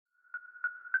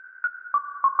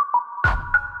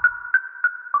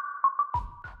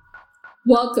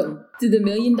Welcome to the $1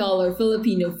 Million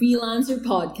Filipino Freelancer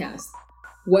Podcast,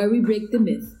 where we break the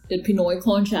myth that Pinoy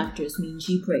contractors mean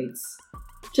cheap rates.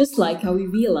 Just like how we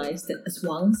realized that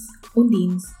aswangs,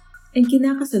 undins, and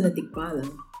kinakasal na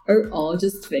tikbalang are all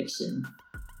just fiction.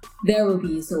 There will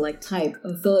be a select type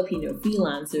of Filipino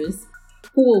freelancers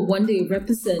who will one day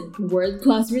represent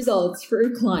world-class results for our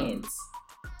clients.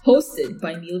 Hosted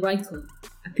by Neil Reichel,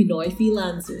 a Pinoy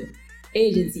freelancer,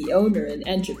 agency owner, and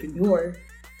entrepreneur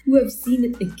who have seen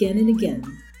it again and again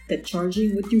that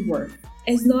charging what you worth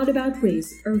is not about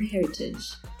race or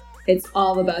heritage. It's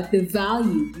all about the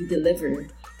value you deliver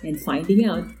and finding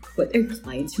out what our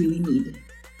clients really need.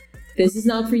 This is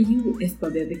not for you if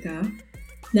pabebe ka,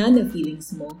 nana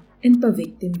feelings mo, and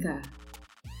pavictim ka.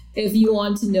 If you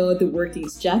want to know the working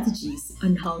strategies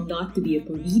on how not to be a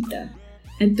purita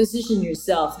and position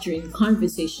yourself during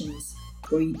conversations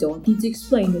where you don't need to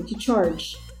explain what you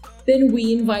charge, then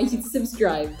we invite you to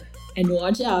subscribe and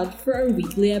watch out for our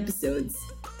weekly episodes.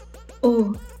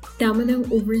 Oh, tama ng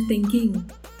overthinking.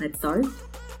 Let's start?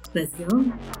 Let's go.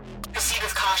 Proceed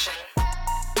with caution.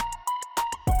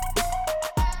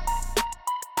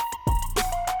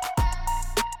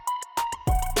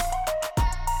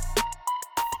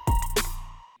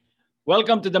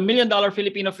 Welcome to the $1 Million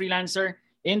Filipino Freelancer.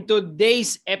 In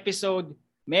today's episode,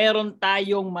 meron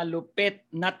tayong malupit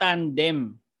na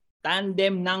tandem.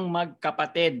 Tandem ng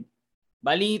magkapatid.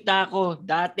 Balita ko,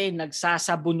 dati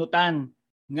nagsasabunutan.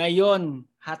 Ngayon,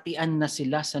 hatian na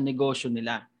sila sa negosyo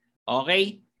nila.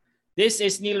 Okay? This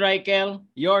is Neil Reichel,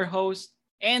 your host,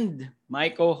 and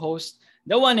my co-host,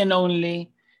 the one and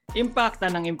only, impacta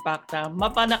ng impacta,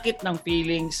 mapanakit ng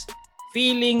feelings.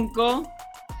 Feeling ko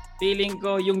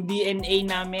yung DNA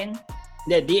namin,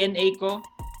 DNA ko,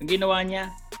 ang ginawa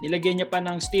niya, nilagyan niya pa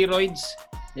ng steroids,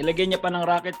 nilagyan niya pa ng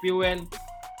rocket fuel,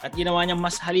 at ginawa niya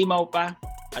mas halimaw pa,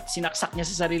 at sinaksak niya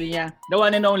sa sarili niya. The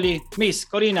one and only, Miss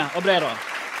Corina Obrero.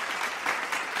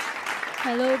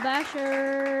 Hello,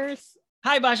 Bashers!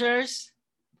 Hi, Bashers!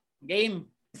 Game.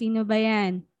 Sino ba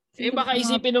yan? Baka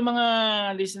isipin ng mga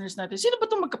listeners natin, sino ba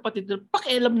itong magkapatid?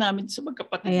 Pakialam namin sa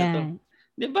magkapatid na to.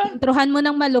 Diba? Introhan mo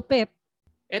ng malupit.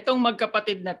 Etong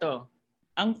magkapatid na to,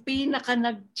 ang pinaka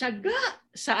nagtiyaga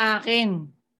sa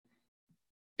akin.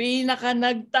 Pinaka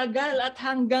nagtagal at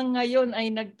hanggang ngayon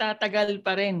ay nagtatagal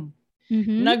pa rin.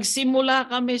 Mm-hmm. Nagsimula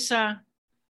kami sa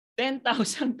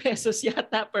 10,000 pesos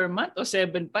yata per month o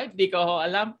 7.5. Di ko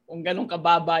alam kung ganun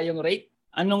kababa yung rate.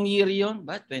 Anong year yun?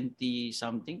 Ba?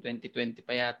 20-something? 2020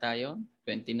 pa yata yun?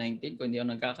 2019 kung hindi ako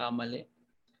nagkakamali.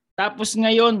 Tapos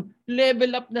ngayon,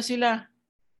 level up na sila.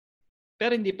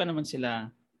 Pero hindi pa naman sila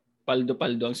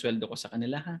paldo-paldo ang sweldo ko sa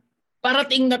kanila. Ha?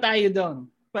 Parating na tayo doon.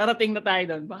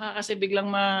 Baka kasi biglang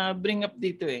ma-bring up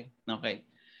dito eh. Okay.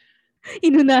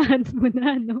 Inunahan mo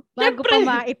na, no? Bago Siyempre.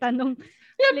 pa maitanong.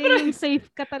 Playing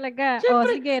safe ka talaga. O,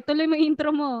 sige, tuloy mo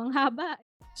intro mo. Ang haba.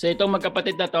 So itong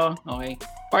magkapatid na to, okay,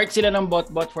 part sila ng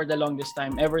BotBot for the longest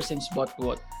time. Ever since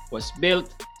BotBot was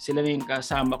built, sila din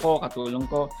kasama ko, katulong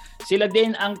ko. Sila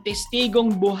din ang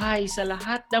testigong buhay sa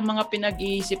lahat ng mga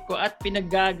pinag-iisip ko at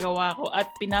pinaggagawa ko at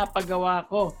pinapagawa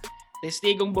ko.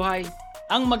 Testigong buhay.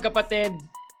 Ang magkapatid,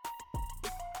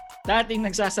 dating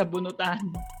nagsasabunutan,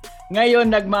 ngayon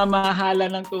nagmamahala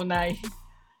ng tunay.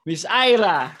 Miss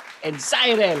Ira and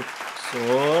Cyril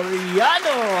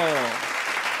Soriano.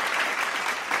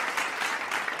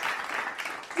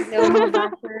 Hello, mga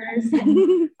bashers.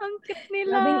 Ang cute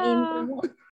nila. Labing intro mo.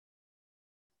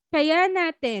 Kaya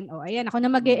natin, ayan, ako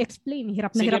na mag-e-explain.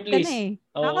 Hirap na Sige, hirap ka please. na eh.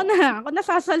 Oo. Ako na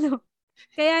sasalo.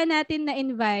 Kaya natin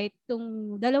na-invite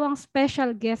tong dalawang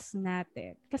special guests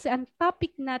natin. Kasi ang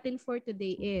topic natin for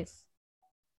today is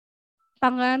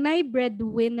Panganay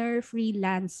Breadwinner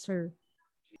Freelancer.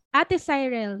 Ate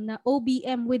Cyril na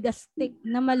OBM with a stick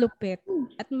na malupit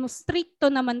at stricto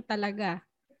naman talaga.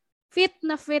 Fit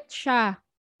na fit siya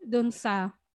dun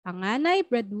sa Panganay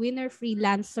Breadwinner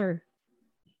Freelancer.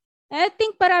 I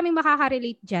think maraming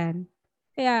makaka-relate dyan.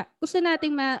 Kaya gusto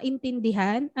nating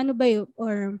maintindihan ano ba yun,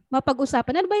 or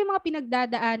mapag-usapan, ano ba yung mga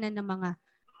pinagdadaanan ng mga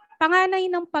panganay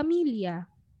ng pamilya,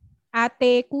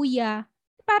 ate, kuya,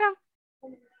 parang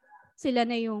sila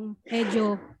na yung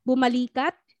medyo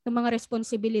bumalikat ng mga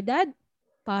responsibilidad,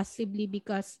 possibly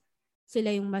because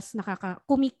sila yung mas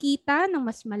kumikita ng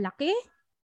mas malaki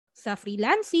sa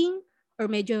freelancing, or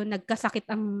medyo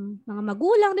nagkasakit ang mga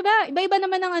magulang, di ba? Iba-iba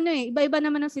naman ang iba-iba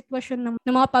naman ang sitwasyon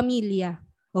ng mga pamilya.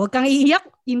 Huwag kang iiyak,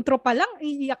 intro pa lang,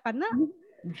 iiyak ka na.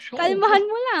 Kalmahan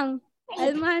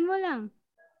mo lang.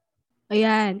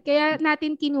 Ayan, kaya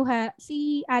natin kinuha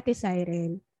si Ate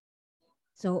Cyril.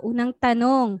 So, unang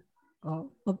tanong,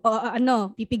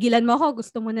 Pipigilan mo ako.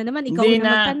 Gusto mo na naman. Ikaw Hindi na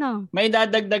magtanong. May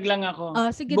dadagdag lang ako.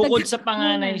 Sige, Bukod sa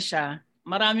panganay siya,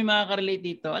 marami makaka-relate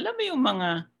dito. Alam mo yung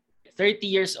mga 30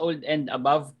 years old and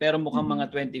above pero mukhang mga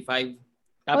 25.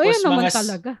 Tapos yun naman mga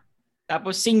talaga.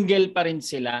 Tapos single pa rin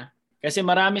sila. Kasi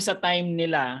marami sa time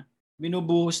nila,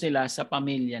 binubuhos nila sa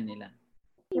pamilya nila.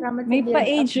 May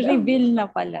pa-age reveal na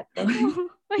pala to.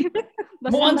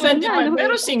 Mukhang 25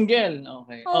 pero single.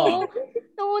 Okay. Oo.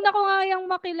 Nung una ko nga yung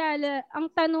makilala,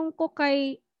 ang tanong ko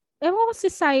kay, ewan ko si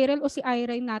Cyril o si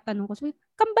Ira yung natanong ko. Sabi,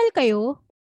 kambal kayo?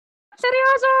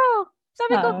 Seryoso!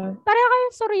 Sabi ko, pareha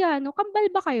kayong Soriano, kambal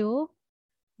ba kayo?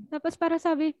 Tapos para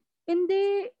sabi,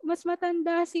 hindi, mas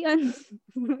matanda si ano.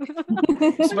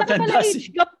 Mas matanda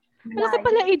si... Wala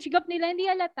pala age gap nila, hindi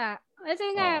halata.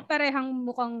 Kasi nga, parehang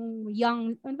mukhang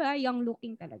young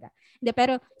looking talaga. Hindi,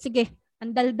 pero sige,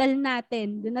 ang daldal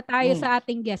natin. Doon na tayo sa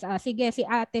ating guest. Sige, si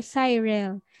Ate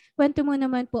Cyril. Kwento mo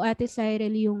naman po, Ate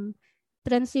Cyril, yung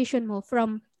transition mo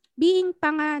from being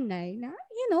panganay na,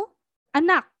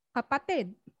 anak,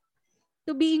 kapatid,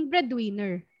 to being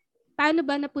breadwinner. Paano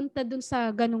ba napunta dun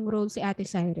sa ganung role si Ate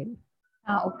Cyril?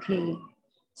 Okay.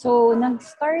 So,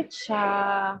 nag-start siya,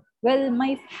 well,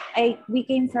 we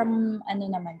came from,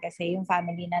 naman kasi, yung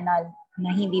family na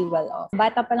hindi well off.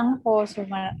 Bata pa lang ako, so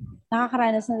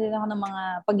nakakaranas na din ako ng mga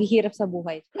paghihirap sa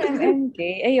buhay. MMK,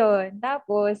 ayun.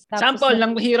 Tapos sample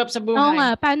lang hirap sa buhay. Oo nga,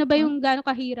 paano ba yung gano'ng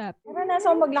kahirap?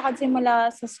 Naranasan ako maglakad simula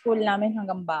sa school namin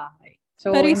hanggang bahay.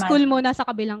 So, pero yung school mo nasa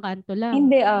kabilang kanto lang.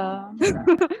 Hindi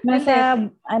nasa,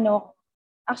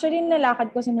 actually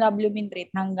nalakad ko simula Blooming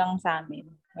Street hanggang sa amin.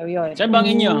 So, yun. Saan ba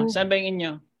yung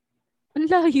inyo? Ang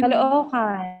layo.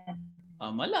 Caloocan.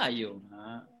 Malayo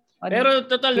nga. Pero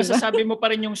total, nasasabi mo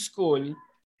pa rin yung school,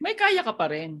 may kaya ka pa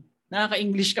rin.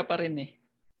 Nakaka-English ka pa rin eh.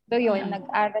 So yun,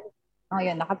 nag-aral.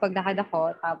 Nakapaglakad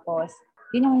ako. Tapos,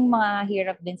 yun yung mga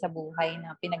hirap din sa buhay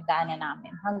na pinagdaanan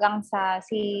namin. Hanggang sa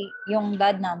yung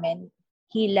dad namin,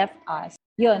 he left us.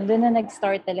 Yun, doon na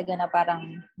nag-start talaga na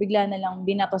parang bigla na lang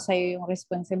binato sa'yo yung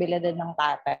responsibilidad ng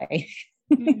tatay.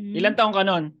 Ilan taong ka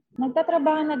nun?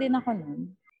 Nagtatrabaho na din ako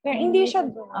nun. Pero hindi siya,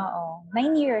 9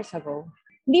 years ago.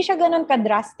 Hindi siya ganun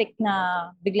ka-drastic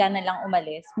na bigla na lang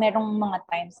umalis. Merong mga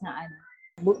times na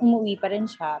umuwi pa rin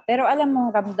siya. Pero alam mo,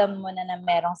 ramdam mo na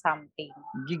merong something.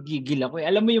 Gigigil ako eh.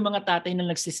 Alam mo yung mga tatay na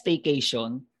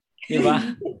nagsistaycation? Di ba?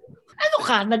 Ano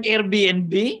ka?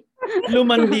 Nag-Airbnb?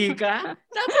 Lumandi ka?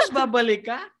 Tapos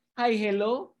babalik ka? Hi,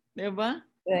 hello? Di ba?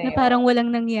 Na parang walang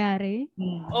nangyari?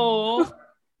 Oo.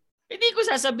 Hindi ko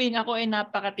sasabihin ako ay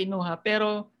napakatinuha.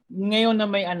 Pero ngayon na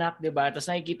may anak, 'di ba?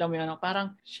 Tapos nakikita mo 'yung anak,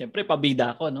 parang syempre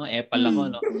pabida ako, no? Epal ako,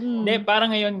 no? Hindi,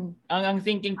 parang ngayon ang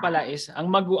thinking pala is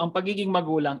ang pagiging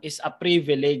magulang is a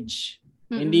privilege.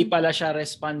 Hindi pala siya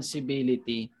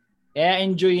responsibility. Kaya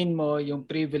enjoyin mo yung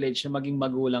privilege na maging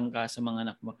magulang ka sa mga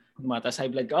anak mo. Tumatas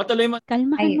high blood ka. Tuloy mo.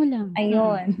 Kalmahan mo lang.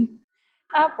 Ayun.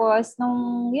 Tapos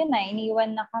nung yun na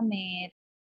iniwan na kami,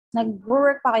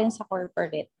 nag-work pa kayo sa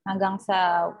corporate hanggang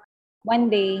sa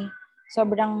one day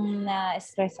sobrang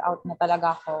na-stress out na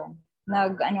talaga ako.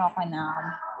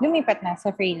 Lumipat na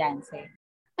sa freelancing.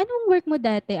 Anong work mo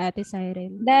dati, Ate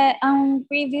Cyril? Ang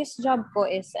previous job ko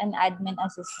is an admin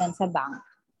assistant sa bank.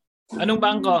 Anong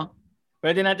bangko?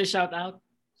 Pwede natin shout out?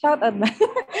 Shout out ba?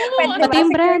 Pati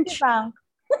yung branch.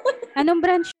 Anong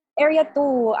branch? Area 2.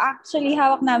 Actually,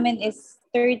 hawak namin is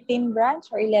 13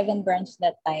 branch or 11 branch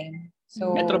that time.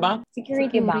 So, Metro Bank?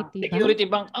 Security Bank. Security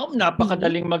Bank.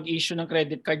 Napakadaling mag-issue ng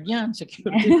credit card niyan.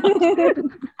 Security Bank.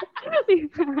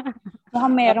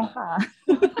 Mukhang meron ka.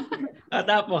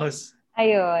 Tapos?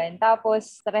 Ayun.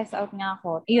 Tapos, stress out nga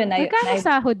ako. Magkano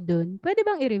sahod dun? Pwede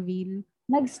bang i-reveal?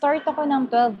 Nag-start ako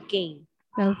ng 12K.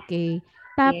 12K.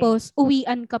 Tapos,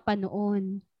 uwian ka pa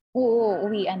noon. Oo,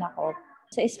 uwian ako.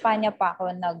 Sa Espanya pa ako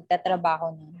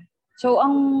nagtatrabaho nun. So,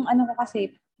 ang ko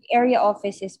kasi, area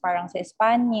office is parang sa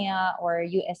Espanya or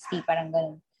UST, parang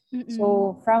ganun.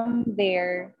 So, from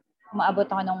there, umaabot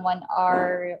ako ng 1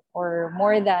 hour or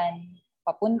more than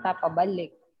papunta,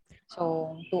 pabalik.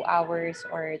 So, 2 hours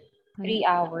or 3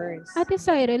 hours. Ate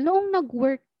Cyril, noong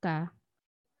nag-work ka,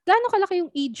 gaano kalaki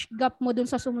yung age gap mo dun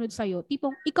sa sumunod sa'yo?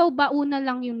 Tipong, ikaw ba una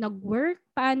lang yung nag-work?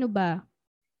 Paano ba?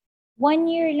 1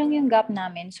 year lang yung gap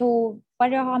namin. So,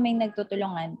 pareho kaming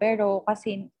nagtutulungan. Pero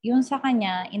kasi, yung sa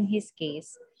kanya, in his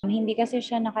case, hindi kasi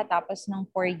siya nakatapos ng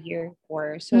 4-year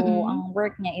course. So, ang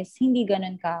work niya is hindi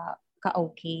ganun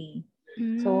ka-okay.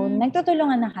 So,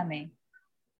 nagtutulungan na kami.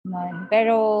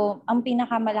 Pero, ang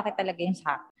pinakamalaki talaga yung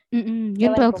sa akin.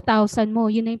 Yung 12,000 mo,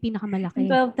 yun na yung pinakamalaki.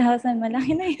 12,000,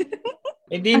 malaki na yun.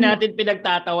 Hindi natin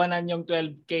pinagtatawanan yung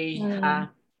 12K, ha?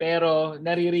 Pero,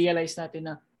 nare-realize natin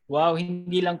na, wow,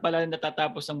 hindi lang pala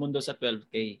natatapos ang mundo sa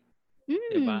 12K.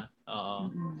 Diba?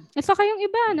 Oo. At saka yung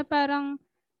iba na parang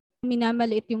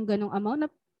minamaliit yung ganong amount na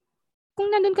kung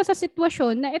nandun ka sa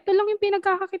sitwasyon na ito lang yung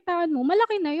pinagkakakitaan mo,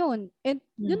 malaki na yun. And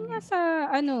dun nga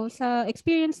sa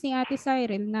experience ni Ate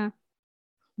Cyril na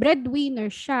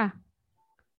breadwinner siya.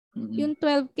 Yung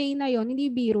 12K na yon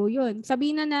hindi biro yun.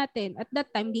 Sabihin na natin, at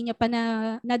that time, hindi niya pa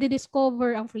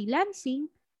na-discover ang freelancing.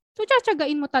 So,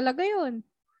 tsatsagain mo talaga yun.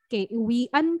 Kay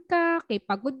uwian ka, kay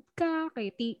pagod ka,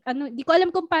 di ko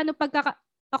alam kung paano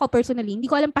ako personally, hindi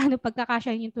ko alam paano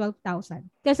pagkakasya yung 12,000.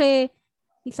 Kasi,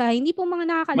 hindi po mga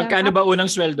nakakalam. Magkano ba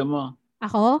unang sweldo mo?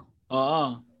 Ako? Oo.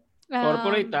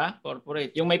 Corporate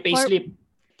Corporate. Yung may payslip.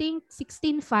 I think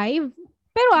 16,500.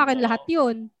 Pero akin lahat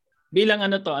yun. Bilang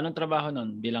ano to? Anong trabaho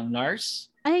nun? Bilang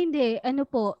nurse? Ay, hindi. Ano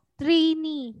po?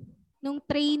 Trainee. Nung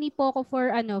trainee po ako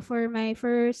for my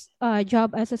first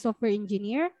job as a software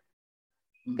engineer.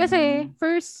 Kasi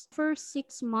first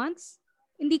 6 months,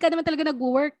 hindi ka naman talaga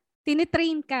nag-work.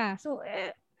 Tinitrain ka. So,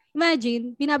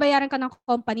 imagine, binabayaran ka ng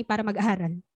company para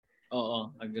mag-aral.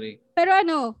 Oo, agree. Pero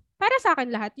para sa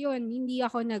akin lahat yun. Hindi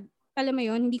ako alam mo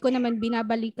yun, hindi ko naman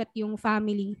binabalikat yung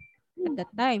family at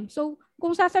that time. So,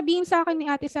 kung sasabihin sa akin ni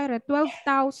Ate Sarah,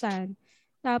 12,000,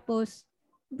 tapos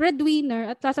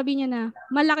breadwinner, at sasabihin niya na,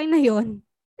 malaki na yun.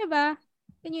 Diba?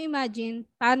 Can you imagine,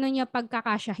 paano niya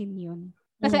pagkakasyahin yun?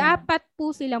 Kasi 4 po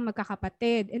silang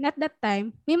magkakapatid. And at that time,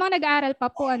 may mga nag-aaral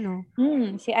pa po,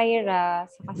 Si Ira,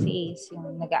 saka si Ace,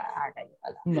 yung nag-aaral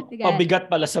pala. Pabigat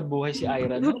pala sa buhay si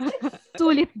Ira, no?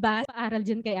 Sulit ba? Paaral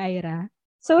dyan kay Ira?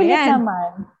 Sulit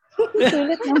naman.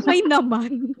 Sulit naman. May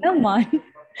naman. Naman.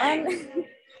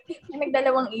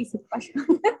 Nagdalawang isip pa siya.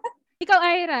 Ikaw,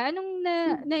 Ira, anong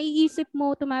naiisip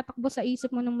mo, tumatakbo sa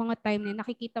isip mo nung mga time na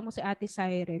nakikita mo si Ate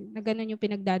Cyril na ganun yung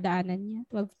pinagdadaanan niya,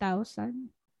 12,000?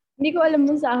 Hindi ko alam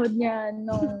yung sahod niya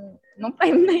nung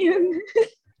time na yun.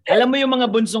 Alam mo yung mga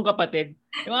bunsong kapatid,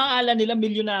 yung akala nila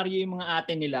milyonaryo yung mga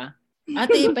ate nila.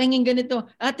 Ate, pahingin ganito.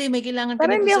 Ate, may kailangan ka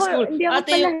nito sa school. Hindi ako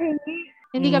Ate, palahingi.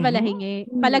 Hindi ka pala hingi.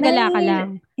 Palagala ka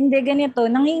lang. Hindi, ganito.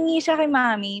 Nangingi siya kay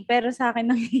mami, pero sa akin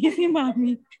nangingi si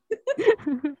mami.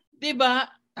 diba?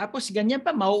 Tapos ganyan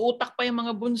pa, mauutak pa yung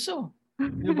mga bunso.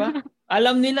 Diba?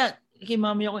 Alam nila, kay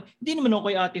mami ako, hindi naman ako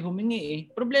kay ate humingi eh.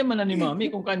 Problema na ni mami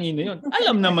kung kanino yun.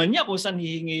 Alam naman niya kung saan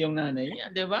hihingi yung nanay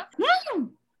niya, di ba?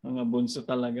 Mga bunso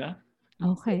talaga.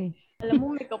 Okay. Alam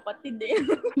mo, may kapatid eh.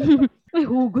 May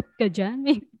hugot ka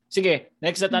dyan. Sige,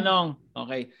 next na tanong.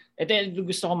 Okay. Ito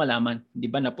gusto ko malaman. Di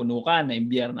ba napuno ka,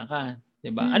 naimbiyerna ka? Di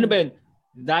ba? Ano ba yun?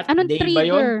 That anong day trigger? ba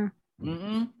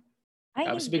yun?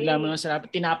 Tapos bigla mo lang sarap,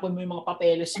 tinapon mo yung mga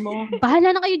papeles mo.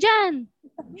 Bahala na kayo dyan.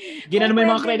 Ginano mo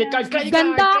yung mga credit card.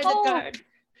 Ganda credit card.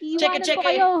 Check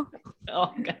kayo.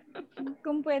 Okay.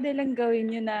 Kung pwede lang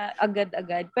gawin yun na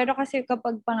agad-agad. Pero kasi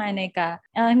kapag panganay ka,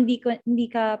 hindi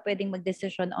ka pwedeng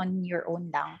mag-decision on your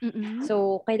own lang.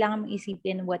 So, kailangan mong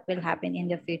isipin what will happen in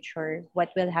the future,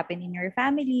 what will happen in your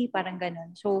family, parang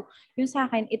ganun. So, yun sa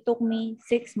akin, it took me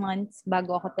 6 months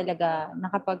bago ako talaga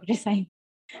nakapag-resign.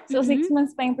 So, 6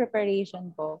 months pa yung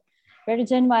preparation ko. Pero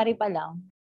January pa lang,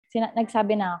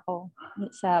 nagsabi na ako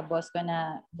sa boss ko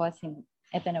na, boss,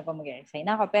 eto na po mag-resign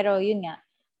ako. Pero yun nga,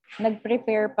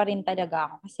 nag-prepare pa rin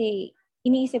talaga ako. Kasi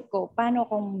iniisip ko, paano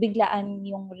kung biglaan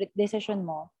yung decision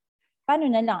mo,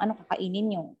 paano na lang, anong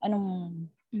kakainin yung,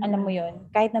 alam mo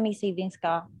yun, kahit na may savings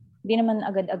ka, hindi naman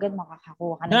agad-agad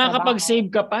makakakuha ka ng Nakakapag-save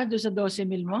ka pa doon sa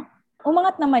 12,000 mo?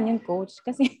 Umangat naman yung coach.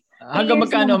 Kasi hanggang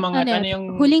magkano mga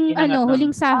yung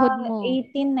huling sahod mo?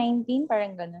 18, 19,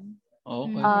 parang ganun.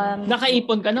 Okay.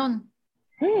 Nakaipon ka nun?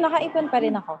 Nakaipon pa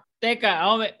rin ako. Teka,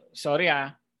 sorry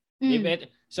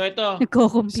So ito,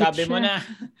 sabi mo siya.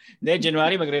 na,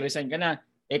 January magre-resign ka na.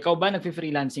 Ikaw ba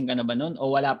nagfi-freelancing ka na ba nun o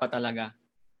wala pa talaga?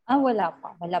 Wala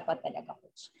pa. Wala pa talaga,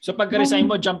 coach. So pag-resign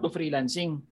mo, jump to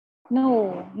freelancing?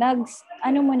 No.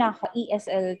 Muna ako,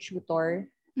 ESL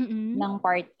tutor ng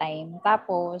part-time.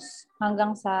 Tapos,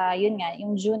 hanggang sa, yun nga,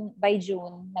 by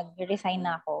June, nag-resign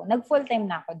na ako. Nag-full-time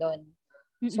na ako doon.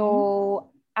 So,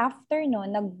 after no,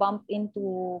 nag-bump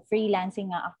into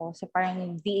freelancing nga ako sa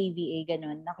parang VA,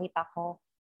 ganun. Nakita ko.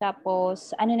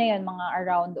 Tapos, na yun, mga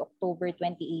around October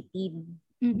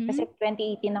 2018. Kasi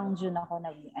 2018 ng June ako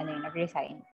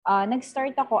nag-resign.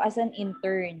 Nag-start ako as an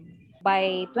intern.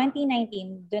 By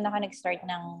 2019, doon ako nag-start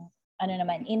ng,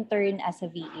 intern as a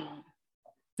VA.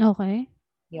 Okay.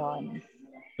 Yon.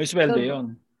 May sweldo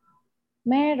yun?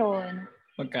 Meron.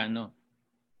 Magkano?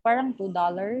 Parang $2.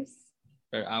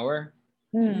 Per hour?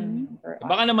 Per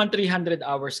Baka naman 300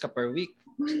 hours ka per week.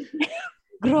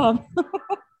 Grabe.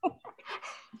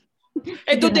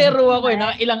 Dudero ako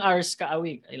ilang hours ka a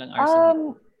week? Ilang hours a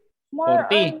week? More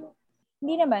 40?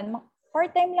 Hindi naman.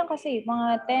 Part-time lang kasi,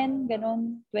 mga 10,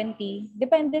 ganun, 20.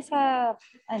 Depende sa,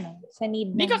 sa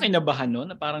need. Hindi ka kinabahan no?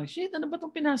 Na parang, shit, ano ba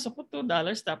itong pinasok ko? $2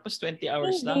 tapos 20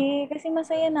 hours lang? Hindi, kasi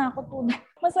masaya na ako.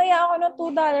 Masaya ako ng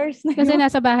 $2 na Kasi yun.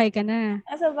 nasa bahay ka na.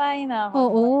 Nasa bahay na ako.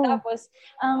 Oo. Tapos,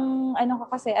 ang ano ko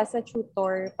kasi as a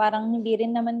tutor, parang hindi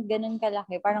rin naman ganun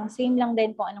kalaki. Parang same lang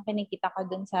din kung anong kinikita ko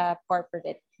dun sa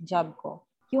corporate job ko.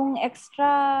 Yung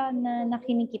extra na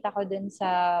kinikita ko dun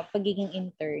sa pagiging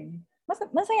intern,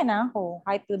 masaya na ako.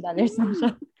 Kahit $2 lang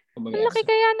siya. Ang laki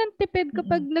kaya ng tipid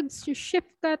kapag nag-shift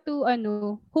ka to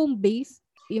home base.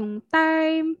 Yung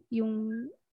time, yung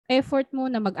effort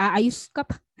mo na mag-aayos ka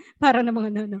pa. Para na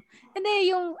mga Hindi,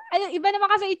 iba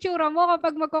naman kasi itsura mo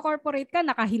kapag magko-corporate ka,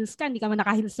 naka-heels ka, hindi ka man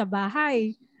naka-heels sa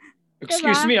bahay.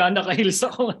 Excuse me, naka-heels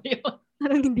ako ngayon.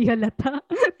 Parang hindi halata.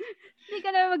 Hindi ka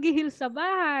na mag-heels sa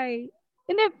bahay.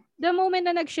 Hindi, the moment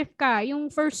na nag-shift ka,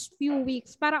 yung first few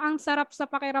weeks, parang ang sarap sa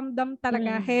pakiramdam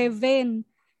talaga, heaven.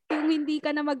 Yung hindi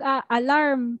ka na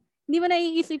mag-alarm. Hindi mo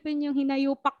naiisipin yung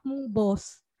hinayupak mong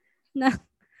boss na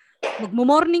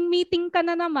magmo-morning meeting ka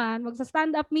na naman,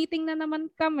 magsa-stand-up meeting na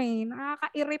naman kami,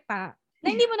 nakakairita, na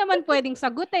hindi mo naman pwedeng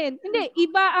sagutin. Hindi,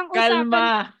 iba ang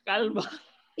usapan. Kalma.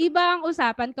 Iba ang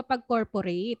usapan kapag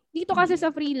corporate. Dito kasi sa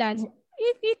freelance,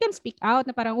 you can speak out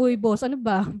na parang, uy boss, ano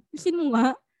ba? Isin mo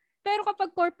nga. Pero kapag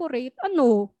corporate,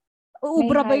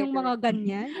 uubra ba yung mga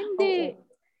ganyan? Hindi.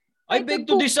 I beg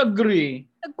to disagree.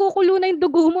 Nagkukulo na yung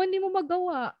dugo mo, hindi mo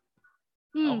magawa.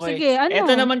 Okay. Sige,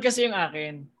 Ito naman kasi yung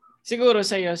akin. Siguro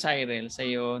sa iyo, Cyril, sa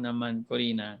iyo naman,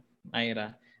 Corina,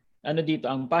 Ira. Dito,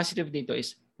 ang positive dito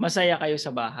is masaya kayo sa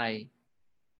bahay.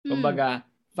 Kumbaga,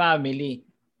 family.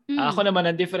 Ako naman,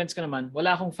 ang difference ko naman,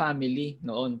 wala akong family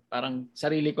noon. Parang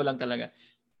sarili ko lang talaga.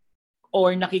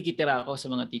 Or nakikitira ako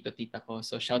sa mga tito-tita ko.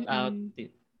 So shout out,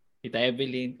 Tita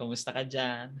Evelyn, kumusta ka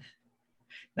dyan?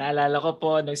 Naalala ko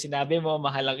po nung sinabi mo,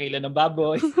 mahal ang kilo ng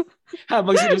baboy.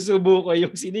 Habang sinusubo ko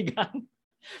yung sinigang.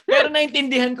 Pero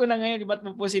naintindihan ko na ngayon, ba't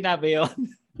mo po sinabi yun?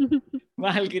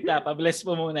 Mahal kita. Pa-bless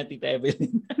po muna, Tita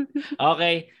Evelyn.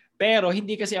 Okay. Pero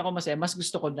hindi kasi ako masaya. Mas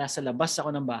gusto ko nasa labas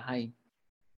ako ng bahay.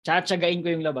 Tsatsagain ko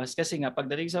yung labas. Kasi nga,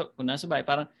 pagdating kung nasa bahay,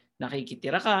 parang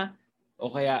nakikitira ka o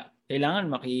kaya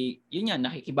kailangan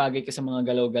nakikibagay ka sa mga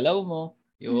galaw-galaw mo.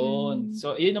 Yun.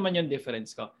 So, yun naman yung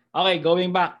difference ko. Okay,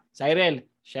 going back. Cyril,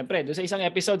 syempre, doon sa isang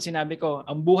episode, sinabi ko,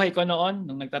 ang buhay ko noon,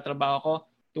 nung nagtatrabaho ko,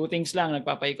 2 things lang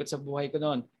nagpapaikot sa buhay ko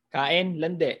noon. Kain,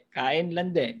 lande. Kain,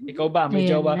 lande. Ikaw ba? May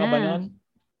jowa ka ba noon?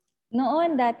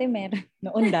 Noon, dati meron.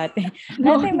 Dati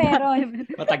meron.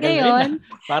 Matagal na.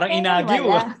 Parang inagyo.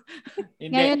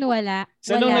 Ngayon wala.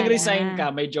 So, nung nag-resign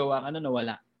ka, may jowa ka na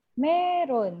wala?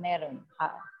 Meron.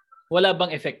 Wala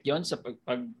bang effect yon sa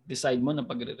pag-decide mo na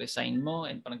pag-resign mo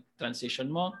and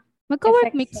pag-transition mo?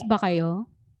 Magka-workmates ba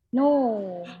kayo? No.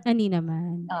 Ani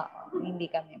naman. Oo, hindi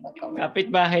kami magka-work.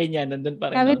 Kapit-bahay niya, nandun pa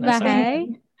rin.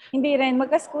 Kapit-bahay? Hindi rin,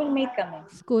 magka-schoolmate kami.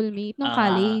 Schoolmate? Nung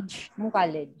college? Nung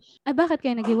college. Ay, bakit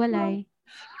kayo naghiwalay?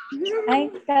 Ay,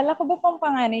 kala ko ba pang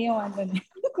panganay yung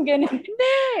Ganun.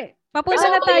 Hindi. Papunta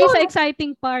na tayo sa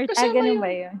exciting part. Ganun ba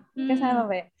yun?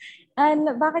 Kasama ba yun?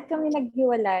 Bakit kami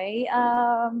naghiwalay?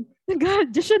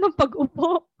 Nag-adjust siya ng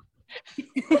pag-upo.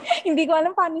 Hindi ko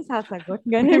alam paano sasagot.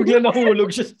 Ganun. Bigla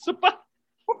nahulog siya sa sopa.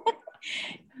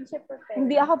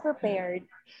 Hindi ako prepared.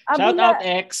 Shout out,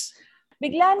 X.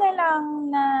 Bigla na lang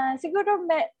na, siguro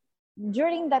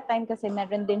during that time kasi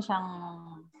meron din siyang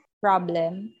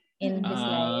problem in his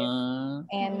life.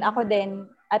 And ako din,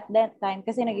 at that time,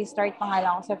 kasi nag-start pa nga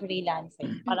lang ako sa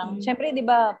freelancing. Parang, syempre, di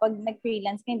ba, pag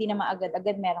nag-freelance ka, hindi naman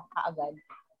agad-agad meron ka agad.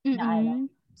 Na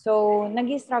So,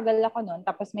 nag-struggle ako noon.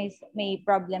 Tapos may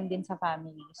problem din sa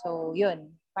family. So,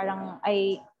 yun. Parang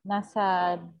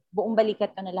nasa buong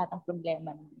balikat ko na lahat ng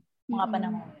problema ng mga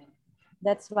panahon.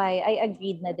 That's why I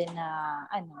agreed na din na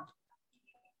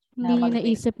Hindi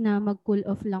naisip na mag-cool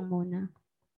off lang muna.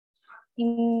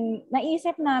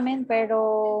 Naisip namin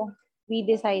pero we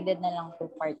decided na lang to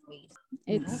part ways.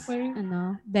 It's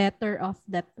better off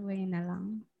that way na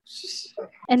lang.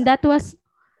 And that was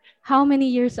how many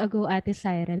years ago, Ate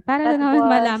Cyril? Para na naman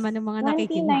malaman ng mga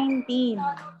nakikinig.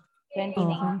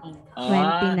 2019.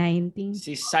 2019.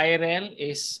 Si Cyril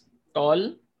is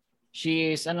tall.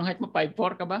 She is, anong height mo?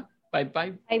 5'4" ka ba?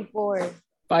 5'5"?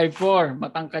 5'4".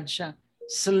 Matangkad siya.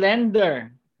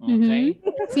 Slender. Okay?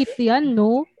 Fit yan,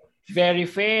 no? Very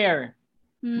fair.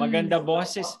 Maganda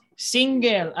boses.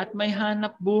 Single at may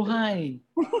hanap buhay.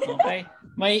 Okay?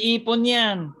 May ipon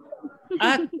yan.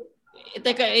 At,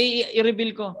 teka,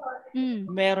 i-reveal ko.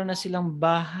 Meron na silang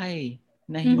bahay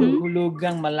na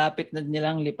hinuhulugang malapit na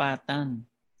nilang lipatan.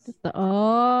 Totoo.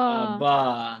 Aba,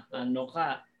 ano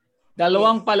ka?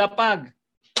 2 palapag.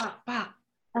 Pak, pak.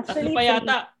 Tatlo Actually, pa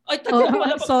yata. Ay, tatlo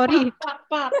pala. Sorry.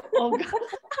 Pak. Oh, God.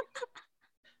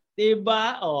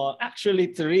 Diba? Oh,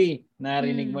 actually 3.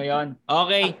 Narinig mo yon.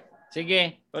 Okay.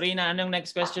 Sige. Corina, anong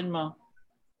next question mo?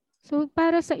 So,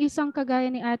 para sa isang kagaya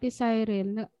ni Ate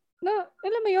Cyril,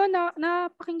 alam mo yun,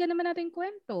 napakinggan naman natin yung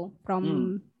kwento.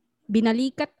 From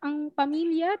binalikat ang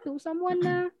pamilya to someone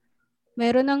na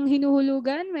meron ng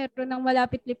hinuhulugan, meron ng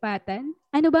malapit lipatan.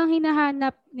 Ano bang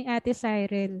hinahanap ni Ate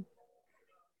Cyril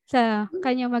sa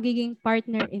kanyang magiging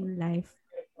partner in life?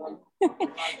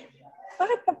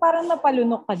 Bakit ka parang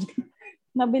napalunok ka?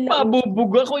 Nabila.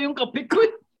 Pabubuga ko yung kape ko.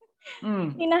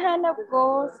 Hinahanap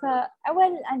ko sa,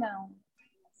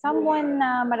 someone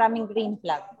na maraming green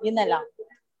flag. Yun na lang.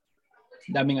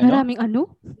 Maraming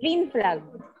ano? Green flag.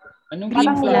 Anong Green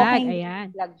green flag? flag? Ayan.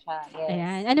 Flag siya. Yes.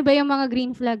 Ayan. Ano ba yung mga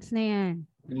green flags na yan?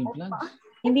 Green flag?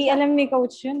 Hindi alam ni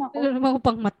coach yun. Ako. Ano mga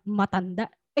pang matanda?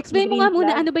 Explain mo nga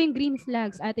muna, ano ba yung green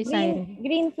flags, Ate Cyril?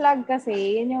 Green flag kasi,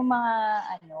 yun yung mga,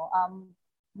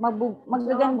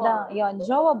 magaganda, yun,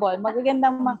 joable,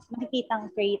 magagandang makikitang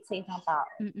trait sa isang tao.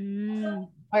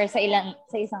 Or sa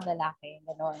isang lalaki,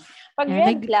 gano'n. Pag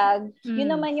red flag, yun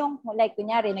naman yung, like,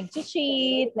 kunyari,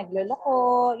 nag-cheat,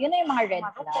 nagloloko, yun na yung mga red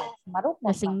flags. Marupok.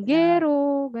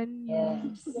 Nasinggero,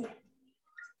 ganyan. Yes.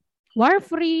 War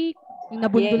freak, yung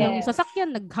nabundol lang yung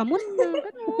sasakyan, naghamon na,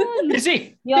 gano'n.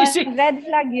 Easy! Yun, red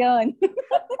flag yun.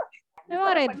 Yung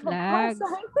mga red flags.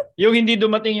 Yung hindi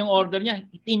dumating yung order niya,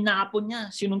 tinapon niya,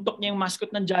 sinuntok niya yung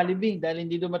mascot ng Jollibee dahil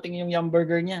hindi dumating yung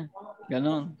hamburger niya.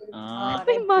 Ganon.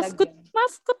 Yung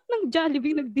mascot ng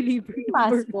Jollibee nag-deliver.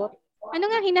 Mascot. Ano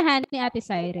nga hinahanap ni Ate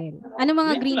Cyril? Ano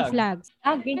mga green flags?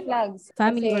 Green flags.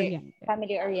 Family-oriented.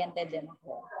 Family-oriented din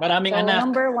ako. Maraming so, anak.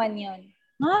 Number 1 yun.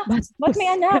 Ha? Ba't may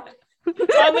anak?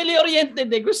 Family-oriented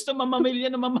eh. Gusto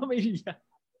mamamilya na mamamilya.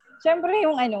 Siyempre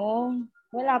yung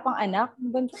wala pang anak.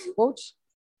 Coach.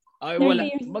 Ay, wala.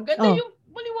 Maganda yung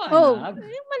maliwanag.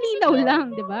 Yung malinaw lang,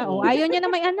 di ba? Ayaw niya na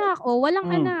may anak. Walang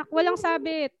anak. Walang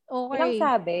sabit. Okay. Walang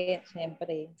sabit,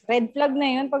 siyempre. Red flag na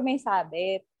yun pag may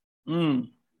sabit.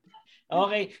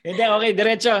 Okay. Hindi, okay.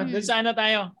 Diretso. Doon sana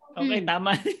tayo. Okay,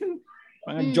 tama.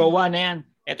 Mga jowa na yan.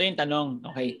 Ito yung tanong.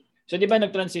 Okay. So, di ba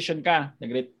nag-transition ka?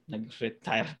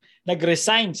 Nag-retire.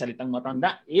 Nag-resign. Salitang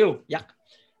matanda. Ew, yak.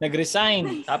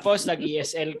 Nag-resign. Tapos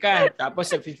nag-ESL ka.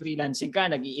 Tapos nag-freelancing ka.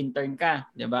 Nag-i-intern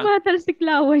ka. Di ba?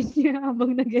 Matalsiklawan niya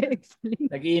habang nag-e-explain.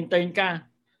 Nag-i-intern ka.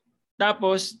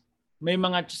 Tapos, may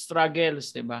mga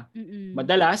struggles, di ba?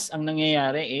 Madalas, ang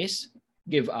nangyayari is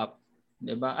give up.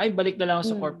 Di ba? Ay, balik na lang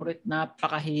ako sa corporate.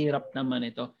 Napakahirap naman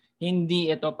ito. Hindi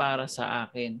ito para sa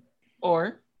akin.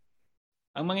 Or,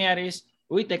 ang mangyayari is,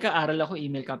 uy, teka, aral ako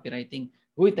email copywriting.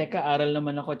 Uy, teka, aral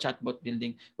naman ako chatbot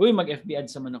building. Uy, mag-FB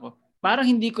ads naman ako. Parang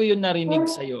hindi ko yun narinig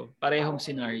sa'yo. Parehong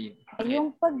scenario.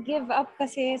 Yung pag-give up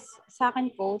kasi sa akin,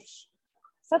 coach,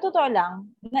 sa totoo lang,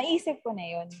 naisip ko na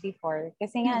yun before.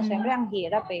 Kasi nga, syempre, ang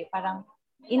hirap eh. Parang,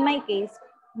 in my case,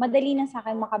 madali na sa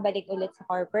akin makabalik ulit sa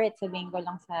corporate. Sabihin ko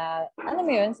lang sa, alam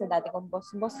mo yun, sa dati kong boss,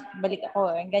 balik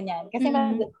ako, ganyan.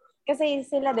 Kasi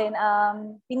sila din,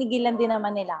 pinigilan din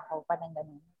naman nila ako, parang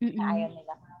ganun. Ayaw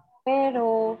nila.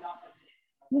 Pero,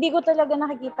 hindi ko talaga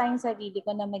nakikita yung sarili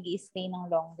ko na mag-i-stay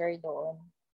ng longer doon.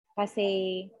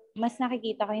 Kasi, mas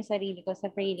nakikita ko yung sarili ko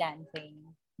sa freelancing.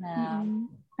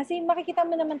 Kasi makikita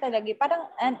mo naman talaga, parang,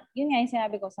 yun nga yung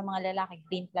sinabi ko sa mga lalaki,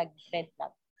 green flag, red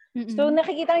flag. So,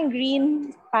 nakikita ko yung green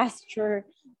pasture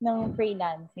ng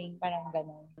freelancing, parang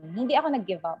gano'n. Hindi ako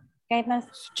nag-give up. Kahit na...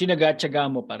 Tsinaga-tsaga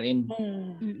mo pa rin.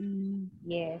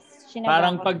 Yes.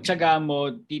 Parang pagtsaga mo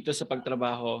dito sa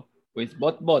pagtrabaho with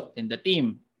bot and the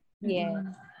team. Yes.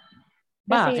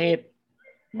 Bakit?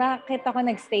 Bakit ako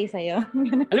nagstay sa'yo?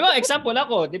 Alam mo, example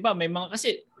ako, di ba? May mga,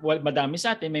 kasi madami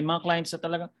sa atin, may mga clients na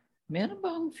talaga, meron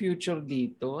ba akong future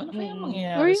dito? Ano kaya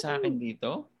mangyayari sa akin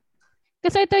dito?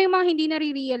 Kasi ito yung mga hindi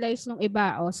nare-realize ng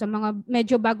iba, sa mga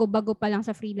medyo bago-bago pa lang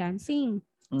sa freelancing.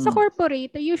 Sa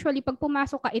corporate, usually pag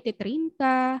pumasok ka, ititrain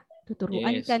ka,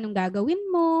 tuturuan ka nung gagawin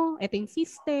mo, ito yung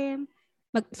system.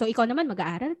 So ikaw naman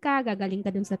mag-aaral ka, gagaling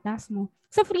ka dun sa task mo.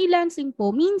 Sa freelancing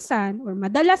po, minsan or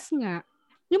madalas nga,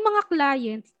 yung mga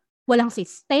clients, walang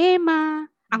sistema,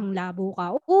 ang labo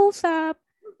ka usap.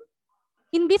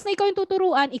 Imbis na ikaw yung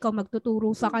tuturuan, ikaw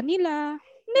magtuturo sa kanila.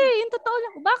 Hindi, yung totoo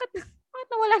lang. Bakit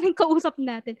nawala ng kausap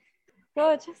natin?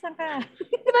 Coach, saan ka?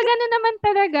 Diba gano'n naman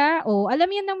talaga? Alam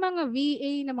yan ng mga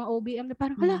VA, ng mga OBM na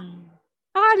parang,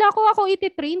 akala ko ako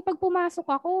ititrain pag pumasok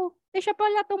ako. Siya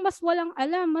pala itong mas walang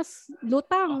alam, mas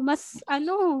lutang, mas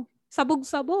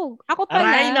sabog-sabog. Ako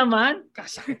pala, aray naman.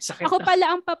 Kasakit-sakit. Ako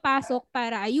pala ang papasok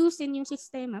para ayusin yung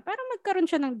sistema para magkaroon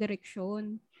siya ng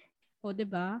direksyon.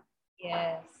 Diba?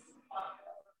 Yes.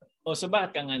 So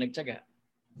bakit ka nga nagtsaga?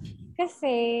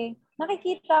 Kasi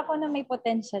nakikita ko na may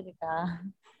potential ka.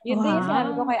 Yun din yung sinabi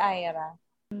ko kay Ira.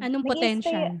 Anong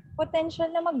potential? Potential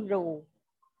na mag-grow.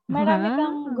 Marami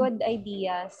kang good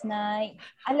ideas na,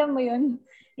 alam mo yun,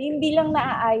 hindi lang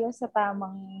naaayos sa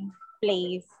tamang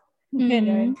place.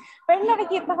 Ganun. Pero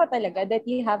nakikita ko talaga that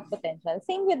you have potential.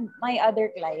 Same with my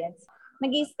other clients.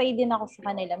 Nag-i-stay din ako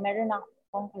sa kanila. Meron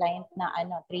akong client na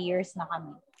 3 years na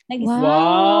kami.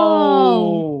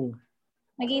 Wow!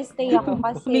 Nag-i-stay ako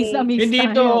kasi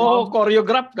hindi to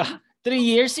choreograph ka. 3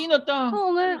 years? Sino to?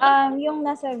 Oo nga. yung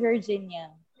nasa Virginia.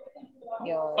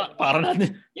 Yun. Parang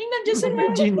natin. Yung nandiyan sa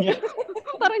Virginia.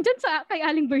 Parang dyan sa kay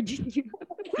Aling Virginia.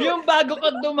 Yung bago ka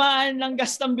dumaan ng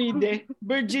Gastambide,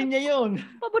 Virginia yun.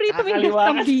 Paborito mo yung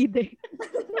Gastambide.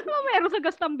 Meron sa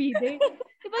Gastambide.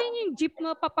 Diba yun yung jeep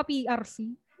na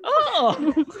papa-PRC? Oo.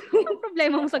 Ang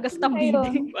problema mo sa Gastambide?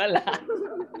 Wala.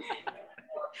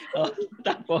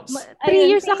 Tapos?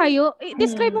 3 years na kayo.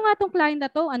 Describe mo nga tong client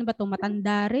na to. Ano ba to?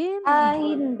 Matanda rin?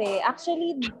 Hindi.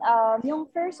 Actually, yung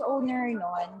first owner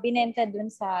nun, binenta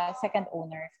dun sa second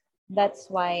owner.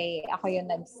 That's why ako yung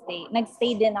nagstay.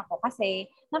 Nagstay din ako kasi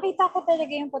nakita ko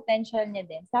talaga yung potential niya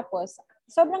din. Tapos,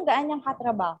 sobrang gaan niyang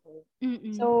katrabaho.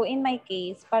 So, in my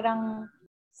case, parang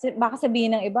baka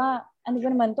sabihin ng iba, ano ba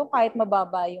naman to, kahit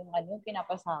mababa yung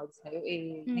pinapasahod sa'yo,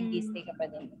 nag-stay ka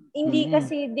pa din. Hindi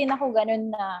kasi din ako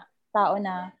ganun na tao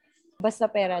na basta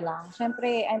pera lang.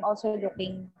 Syempre, I'm also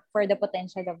looking for the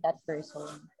potential of that person.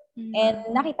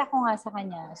 And nakita ko nga sa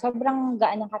kanya, sobrang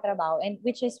gaan ng katrabaho, and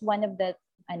which is one of the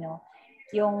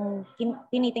yung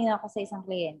tinitingnan ko sa isang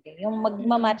kliyente. Yung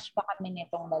magmamatch pa kami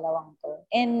nitong dalawang to.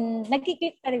 And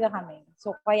nagkiklik talaga kami.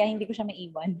 So, kaya hindi ko siya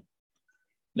maiwan.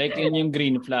 Like yun yung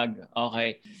green flag.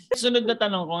 Okay. Sunod na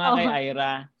tanong ko nga kay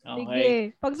Ira. Okay.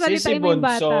 Sige. Pagsalitain mo yung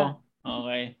bata.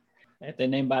 Okay. Ito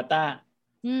na yung bata.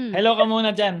 Hello ka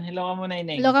muna dyan. Hello ka muna,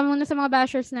 Ineng. Hello ka muna sa mga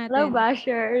bashers natin. Hello,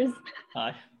 bashers.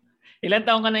 Okay. Ilan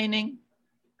taong ka na, Ineng?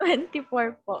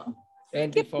 24 po.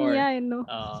 24. Yeah, no?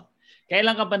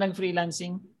 Kailan ka pa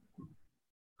nag-freelancing?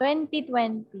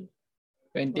 2020.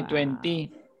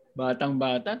 2020.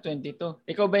 Batang-bata, 22.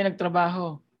 Ikaw ba yung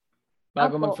nagtrabaho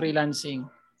bago mag-freelancing?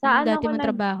 Saan Dati ako mong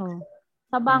trabaho?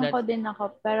 Sa bangko din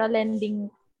ako, pero lending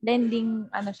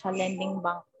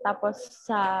bank. Tapos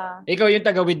sa... Ikaw yung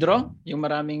taga-withdraw? Yung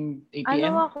maraming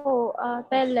ATM?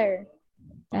 Teller.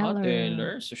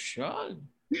 Teller. Social.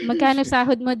 Magkano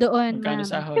sahod mo doon, Magkano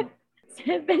sahod?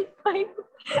 7.5.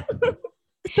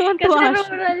 Tuwan-tuwa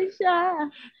Kasi rural siya.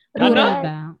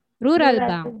 Rural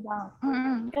bank.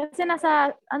 Kasi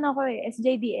nasa,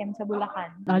 SJDM sa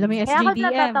Bulacan. Alam mo yung Kaya ako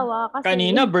SJDM. natatawa kasi...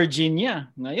 Kanina,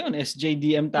 Virginia. Ngayon,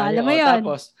 SJDM tayo. Alam mo yun.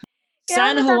 Tapos, Kaya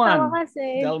San Juan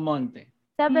kasi Del Monte.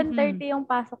 7:30 yung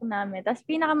pasok namin. Tapos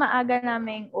pinakamaaga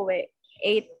naming uwi,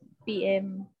 8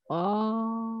 p.m.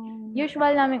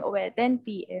 Usual naming uwi, 10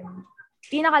 p.m.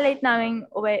 Pinaka-late naming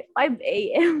uwi, 5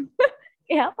 a.m.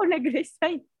 Kaya ako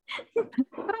nag-resign.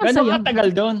 Gano'ng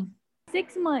katagal doon?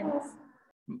 6 months.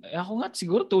 Ako nga,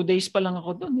 siguro 2 days pa lang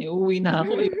ako doon. Uuwi na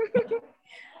ako.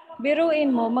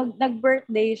 Biruin mo,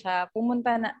 nag-birthday siya,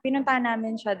 pinunta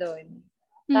namin siya doon.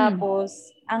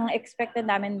 Tapos, ang expected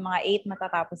namin, mga 8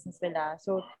 matatapos na sila.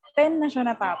 So, 10 na siya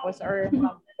natapos or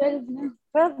 12 na.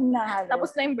 12 na halos.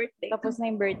 Tapos na yung birthday. Tapos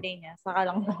na yung birthday niya. Saka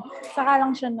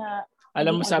lang siya na...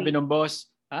 Alam mo, sabi ng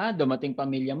boss, dumating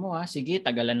pamilya mo ha. Sige,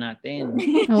 tagalan natin.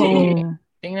 Oo.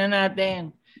 Tingnan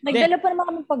natin. Nagdala pa naman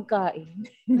kami pagkain.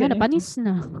 Panis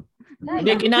na.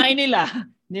 Hindi, kinain nila.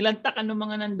 Nilantakan ng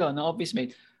mga nandun, ng office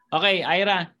mate. Okay,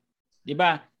 Ira, di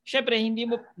ba? Syempre, hindi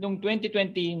mo, nung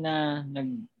 2020 na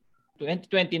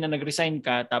nag-resign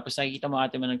ka, tapos nakikita mo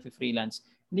ate mo nag-freelance,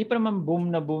 hindi pa naman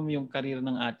boom na boom yung career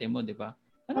ng ate mo, di ba?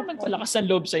 Ano nagpalakas ng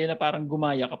loob sa'yo na parang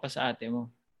gumaya ka pa sa ate mo?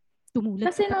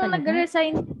 Kasi nung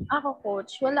nag-resign ako,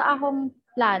 coach, wala akong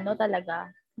plano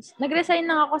talaga. Nag-resign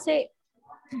lang ako kasi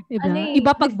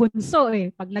Iba pag bunso eh.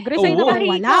 Pag nag-resign ako,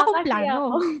 wala akong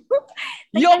plano.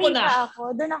 Yoko na!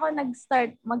 Doon ako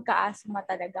nag-start magka-asthma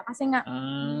talaga. Kasi nga,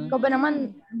 ikaw ba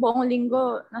naman, buong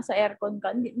linggo, nasa aircon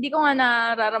ka. Hindi ko nga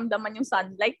nararamdaman yung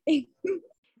sunlight eh.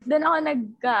 Doon ako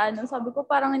sabi ko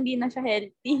parang hindi na siya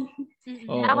healthy.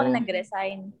 Kaya ako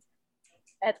nag-resign.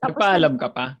 Nagpaalam ka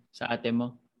pa sa ate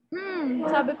mo?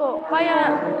 Sabi ko,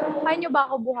 kaya nyo ba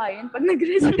ako buhayin pag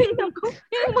nag-resign ako?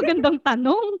 Yung magandang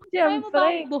tanong. Kaya mo ba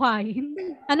Siyempre. ako buhayin?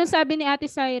 Anong sabi ni Ate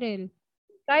Cyril?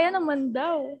 Kaya naman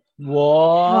daw.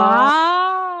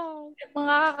 Wow!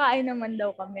 Mga kakain naman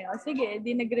daw kami. O sige,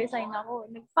 di nag-resign ako.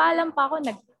 Nagpaalam pa ako.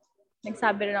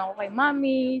 Nagsabi rin ako kay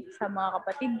mami, sa mga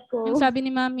kapatid ko. Anong sabi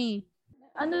ni mami?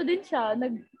 Ano din siya,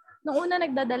 nung una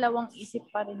nagdadalawang isip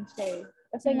pa rin siya eh.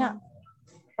 Kasi nga,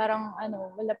 parang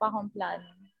wala pa akong plano.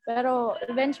 Pero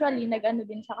eventually, nag-ano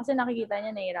din siya kasi nakikita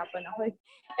niya nahihirapan ako.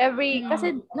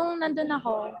 Kasi nung nandun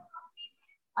ako,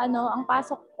 ang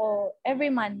pasok ko,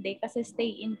 every Monday, kasi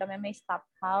stay-in kami, may staff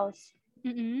house.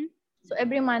 Mm-mm. So,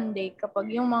 every Monday, kapag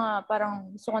yung mga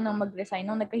parang gusto ko nang mag-resign,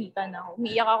 nung nagkahita na ako,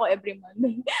 umiiyak ako every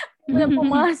Monday. Walang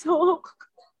pumasok.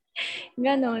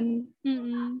 Ganon.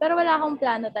 Mm-mm. Pero wala akong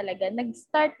plano talaga.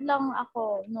 Nag-start lang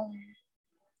ako nung,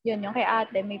 yung kay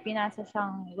ate, may pinasa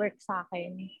siyang work sa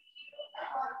akin.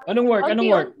 Anong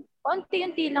work?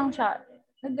 Unti-unti lang siya.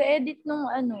 Nag-edit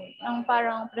ng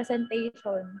parang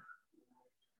presentation.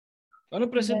 Anong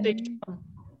presentation?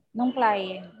 Nung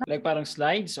client. Like parang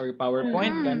slides or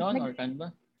PowerPoint, ganon, or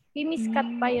Canva? Miss Kat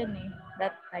pa yun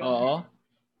that time. Oo.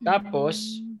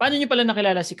 Tapos, paano niyo pala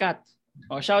nakilala si Kat?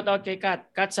 Shout out kay Kat.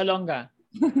 Kat Salonga.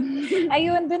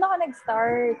 Ayun, doon ako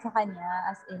nag-start sa kanya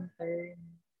as intern.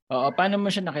 Oo, paano mo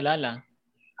siya nakilala?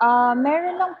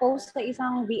 Meron lang post sa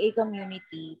isang VA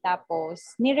community.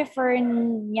 Tapos, ni-refer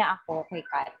niya ako kay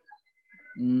Kat.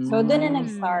 So, doon na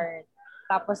nag-start.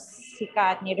 Tapos, si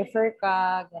Kat, ni-refer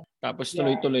ka. Tapos,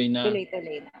 tuloy-tuloy na.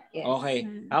 Tuloy-tuloy na. Yes. Okay.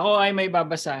 Ako ay may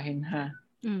babasahin, ha?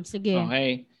 Sige.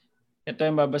 Okay. Ito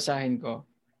yung babasahin ko.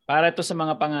 Para ito sa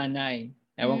mga panganay.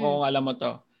 Ewan ko kung alam mo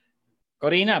to.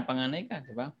 Corina, panganay ka,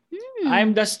 di ba?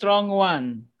 I'm the strong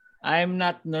one. I'm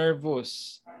not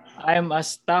nervous. I'm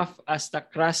as tough as the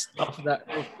crust of the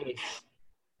earth is.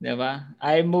 Di ba?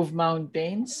 I move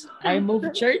mountains. I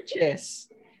move churches.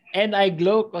 And I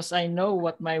glow because I know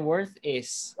what my worth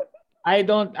is. I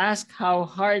don't ask how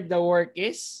hard the work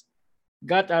is.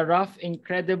 Got a rough,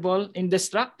 incredible,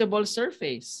 indestructible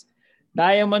surface.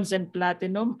 Diamonds and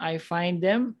platinum, I find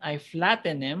them, I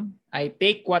flatten them, I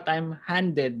take what I'm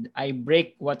handed, I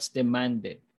break what's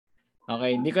demanded.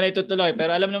 Okay, hindi ko na itutuloy,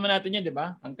 pero alam naman natin yun, di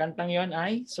ba? Ang kantang yon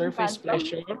ay Surface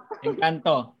Pleasure,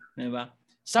 Encanto. Di ba?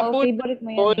 Sa favorite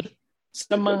mo yun.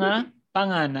 sa mga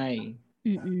panganay.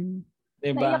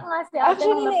 Di ba? Naiyak nga si ate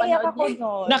nung napanood ako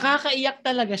noon. Nakakaiyak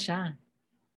talaga siya.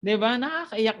 Di ba?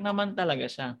 Nakakaiyak naman talaga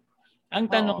siya. Ang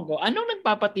tanong ko, anong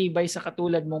nagpapatibay sa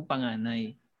katulad mong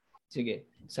panganay? Sige,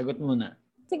 sagot muna.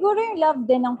 Siguro yung love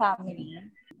din ng family.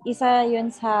 Isa yun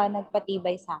sa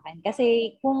nagpatibay sa akin.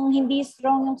 Kasi kung hindi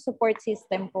strong yung support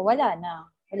system ko, wala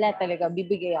na. Wala talaga,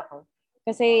 bibigay ako.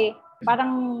 Kasi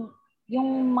parang yung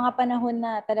mga panahon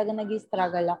na talaga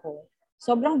nag-struggle ako,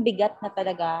 sobrang bigat na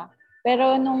talaga.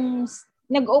 Pero nung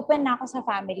nag-open na ako sa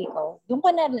family ko, doon ko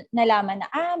nalaman na,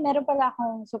 meron pala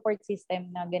akong support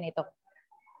system na ganito.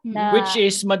 Na, which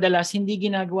is madalas hindi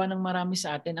ginagawa ng marami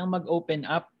sa atin ang mag-open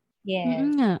up. Yes.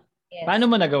 Yes. Paano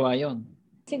mo nagawa yon?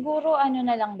 Siguro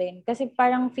na lang din. Kasi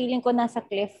parang feeling ko nasa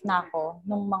cliff na ako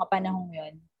nung mga panahong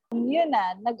yun. Yun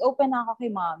na, nag-open na ako kay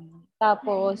mommy.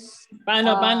 Tapos...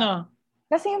 Paano?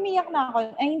 Kasi umiyak na ako.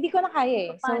 Hindi ko na kaya eh.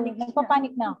 So,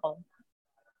 nagpapanik na ako.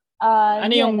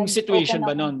 Ano yung situation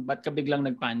ba nun? Ba't ka biglang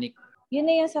nagpanik? Yun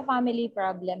na yung sa family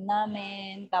problem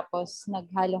namin. Tapos,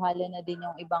 naghalo-halo na din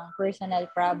yung ibang personal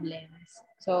problems.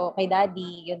 So, kay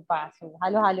daddy, yun pa. So,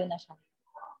 halo-halo na siya.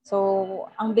 So,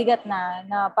 ang bigat na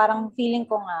parang feeling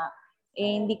ko nga,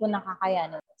 hindi ko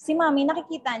nakakayanan. Si mami,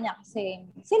 nakikita niya kasi,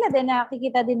 sila din,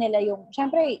 nakikita din nila yung,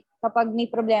 syempre, kapag may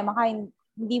problema ka,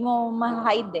 hindi mo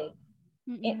ma-hide eh.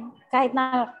 Kahit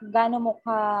na gaano mo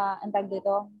ka, antag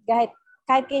dito, kahit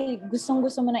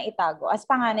gustong-gusto mo na itago. As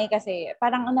panganay kasi,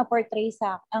 parang ang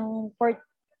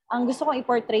gusto kong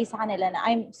i-portray sa kanila na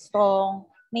I'm strong,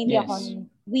 na hindi ako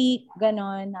weak,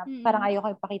 gano'n, na parang ayoko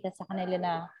ipakita sa kanila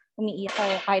na umiiyak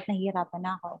ako kahit nahihirapan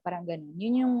na ako, parang gano'n.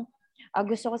 Yun yung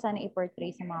gusto ko sana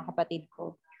i-portray sa mga kapatid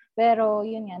ko. Pero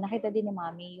yun nga, nakita din ni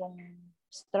mami yung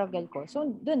struggle ko. So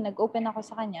dun, nag-open ako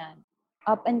sa kanya.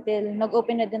 Up until,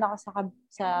 nag-open na din ako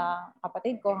sa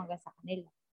kapatid ko hanggang sa kanila.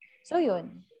 So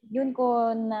yun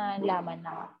ko nalaman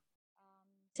na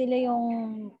sila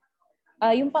yung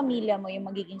pamilya mo, yung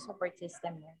magiging support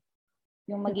system mo.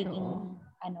 Yung magiging,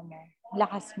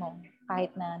 lakas mo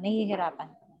kahit na nahihirapan.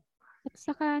 At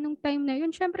saka nung time na yun,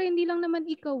 syempre hindi lang naman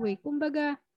ikaw eh.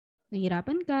 Kumbaga,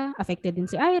 nahihirapan ka, affected din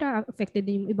si Ira, affected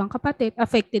din yung ibang kapatid,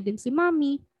 affected din si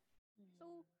Mommy.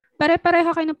 So,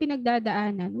 pare-pareho kayo ng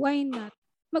pinagdadaanan. Why not?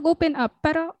 Mag-open up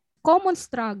para common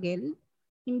struggle,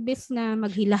 imbes na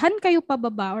maghilahan kayo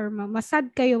pababa or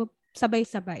masad kayo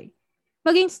sabay-sabay.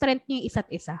 Maging strength niyo yung isa't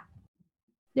isa.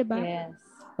 Diba? Yes.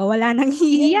 O wala nang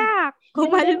hiyak.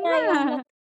 Kumalma.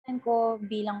 Ko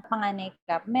bilang panganay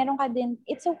ka, meron ka din,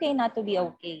 it's okay not to be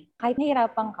okay. Kahit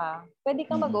nahirapan ka, pwede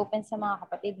kang mag-open sa mga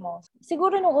kapatid mo.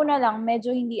 Siguro nung una lang,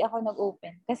 medyo hindi ako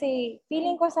nag-open. Kasi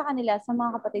feeling ko sa kanila, sa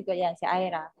mga kapatid ko yan, si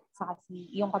Ira, saka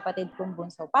yung kapatid kong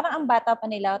bunso. Parang ang bata pa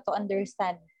nila to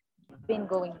understand been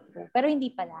going through. Pero hindi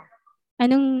pala.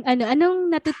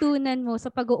 Anong natutunan mo sa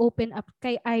pag-open up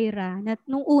kay Ira na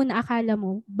nung una akala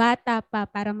mo bata pa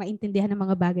para maintindihan ng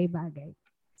mga bagay-bagay?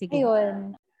 Sige.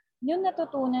 Ayun. Yung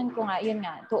natutunan ko nga, yun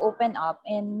nga, to open up.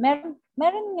 And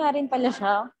meron nga rin pala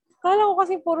siya. Kala ko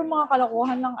kasi puro mga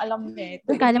kalokohan lang alam niya.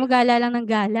 Kala mo gala lang ng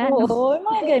gala. Oo,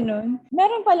 mga ganun.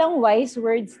 Meron palang wise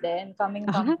words din coming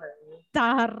from her.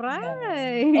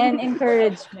 Taray! And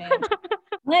encouragement.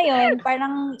 Ngayon,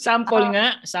 parang... Sample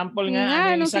nga.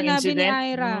 Ano yung isang sinabi incident?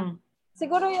 ni Ira.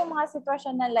 Siguro yung mga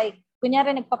sitwasyon na like,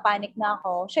 kunyari nagpapanik na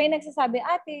ako, siya yung nagsasabi,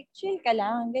 ate, chill ka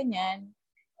lang, ganyan.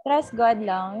 Trust God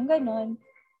lang, yung ganun.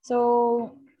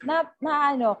 So,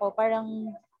 naano ko,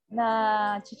 parang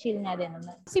na-chill nga din.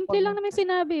 Simple lang naman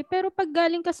sinabi, pero pag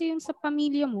galing kasi yung sa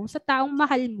pamilya mo, sa taong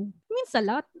mahal mo, means a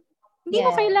lot. Hindi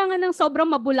mo kailangan ng sobrang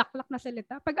mabulaklak na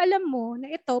salita. Pag alam mo na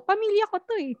ito, pamilya ko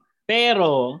to eh.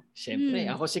 Pero, syempre,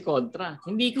 ako si kontra.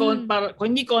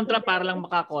 Hindi kontra para lang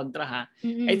makakontra ha.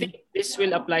 I think this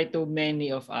will apply to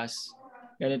many of us.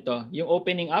 Ganito, yung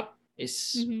opening up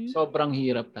is sobrang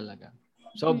hirap talaga.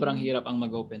 Sobrang hirap ang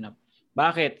mag-open up.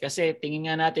 Bakit? Kasi tingin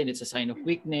nga natin, it's a sign of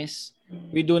weakness.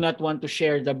 We do not want to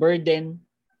share the burden.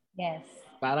 Yes.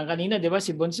 Parang kanina, di ba,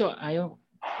 si Bonso, ayaw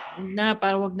na,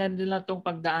 parang wag na nila itong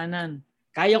pagdaanan.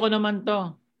 Kaya ko naman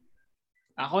to.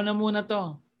 Ako na muna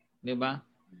to. Di ba?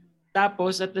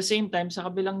 Tapos, at the same time, sa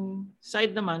kabilang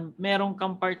side naman, merong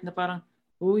kang part na parang,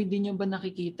 uy, di nyo ba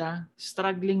nakikita?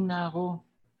 Struggling na ako.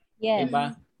 Yes.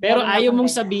 Diba? Pero ayaw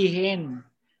mong sabihin,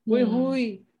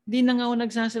 huy, di na nga ako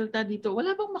nagsasalita dito.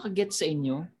 Wala bang makagets sa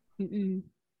inyo?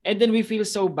 And then we feel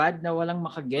so bad na walang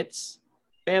makagets.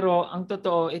 Pero ang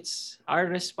totoo, it's our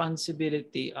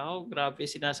responsibility. Oh, grabe,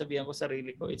 sinasabihan ko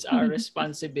sarili ko. It's our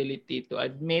responsibility to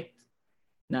admit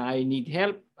na I need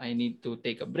help, I need to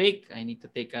take a break, I need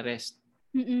to take a rest.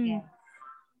 Yeah.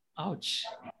 Ouch.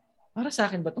 Para sa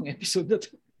akin ba tong episode na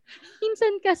to?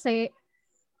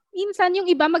 Minsan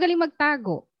yung iba magaling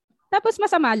magtago. Tapos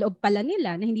masama loob pala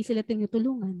nila na hindi sila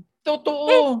tinutulungan.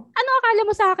 Totoo. Ano akala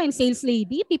mo sa akin, sales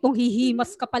lady? Tipong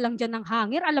hihimas ka pa lang dyan ng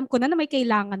hangir. Alam ko na may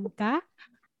kailangan ka.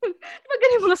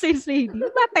 Magaling mga sales lady.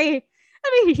 Bate,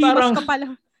 hihimas ka pa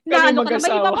lang. Naano ka na,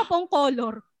 may iba pa pong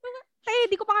color.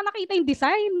 Di ko pa nga nakita yung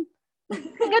design.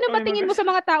 Ganun ba tingin mo sa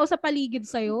mga tao sa paligid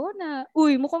sa'yo na,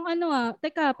 uy, mukhang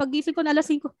teka, pagising ko na alas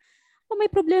 5, may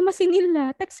problema si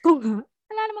Nila. Text ko nga.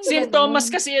 Wala namang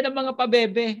Sintomas kasi yan ng mga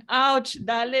pabebe. Ouch,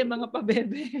 dali mga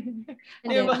pabebe.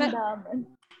 Diba?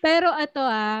 Pero ito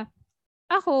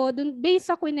ako,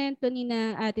 based sa kwento ni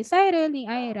na Ate Cyril, ni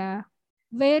Ira,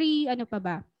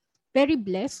 very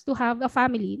blessed to have a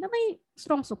family na may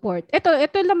strong support.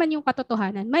 Ito naman yung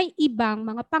katotohanan. May ibang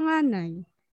mga panganay.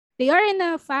 They are in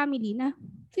a family na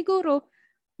siguro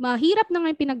mahirap na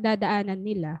nga yung pinagdadaanan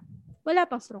nila. Wala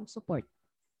pang strong support.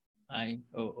 Ay,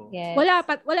 oo. Yes.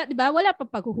 Diba? Wala pang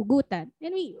paghuhugutan.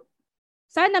 Anyway,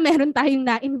 sana meron tayong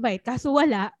na-invite. Kaso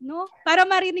wala, no? Para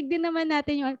marinig din naman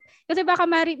natin yung, kasi baka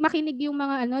makinig yung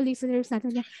mga listeners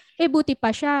natin. Buti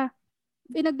pa siya.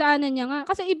 Pinagdaanan niya nga.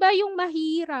 Kasi iba yung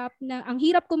mahirap na, ang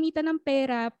hirap kumita ng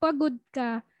pera, pagod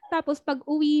ka, tapos pag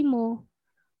uwi mo,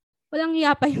 walang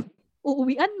hiya pa yung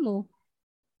uuwian mo.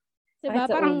 Diba?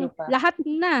 Parang lahat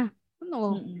na.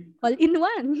 All in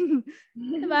one.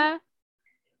 Diba?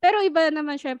 Pero iba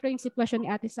naman syempre yung sitwasyon ni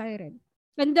Ate Siren.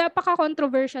 And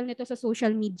napaka-controversial nito sa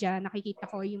social media. Nakikita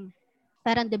ko yung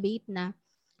parang debate na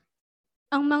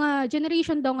ang mga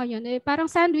generation daw ngayon parang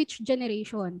sandwich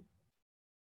generation.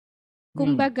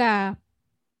 Kumbaga,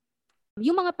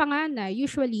 yung mga panganay,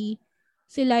 usually,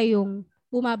 sila yung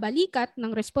bumabalikat ng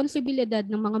responsibilidad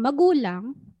ng mga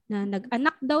magulang na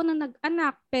nag-anak daw na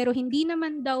nag-anak pero hindi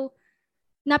naman daw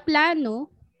na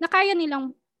plano na kaya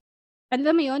nilang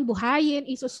buhayin,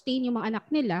 i-sustain yung mga anak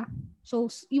nila. So,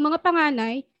 yung mga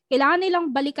panganay, kailangan nilang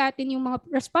balikatin yung mga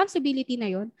responsibility na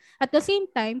yon. At the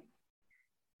same time,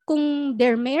 kung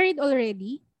they're married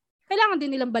already, kailangan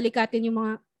din nilang balikatin yung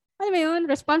mga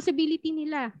responsibility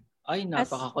nila. Ay,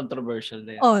 napaka-controversial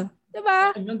na yan. Diba?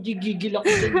 Nanggigigil ako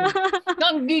dyan.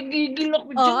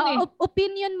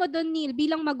 Opinion mo doon, Neil,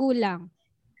 bilang magulang.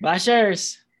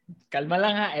 Bashers, kalma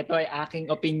lang ha. Ito ay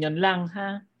aking opinion lang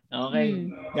ha.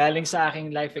 Okay? Galing sa aking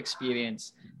life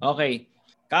experience. Okay.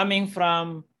 Coming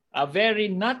from a very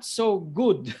not so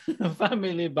good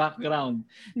family background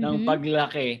ng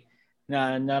paglaki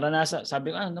na naranasan.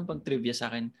 Sabi ko, anong pag-trivia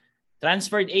sa akin?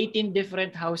 Transferred 18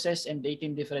 different houses and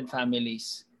 18 different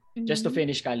families just to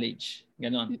finish college.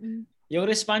 Ganon. Yung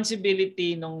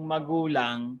responsibility ng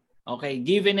magulang, okay,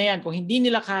 given na yan. Kung hindi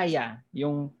nila kaya,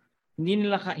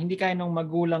 hindi kaya ng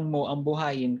magulang mo ang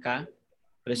buhayin ka,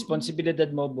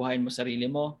 responsibilidad mo, buhayin mo sarili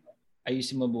mo,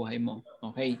 ayusin mo buhay mo.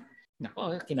 Okay?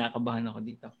 Nako, kinakabahan ako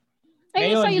dito.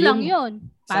 Ay, Ngayon, sa'yo lang yun.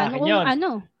 sa Paano akin kung yun. ano?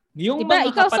 Yung Diba, mga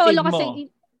ikaw kapatid solo mo, kasi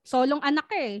solong anak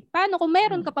eh. Paano kung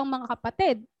meron ka pang mga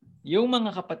kapatid? yung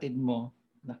mga kapatid mo,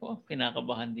 nako,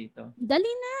 kinakabahan dito. Dali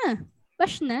na.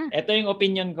 Bash na. Ito yung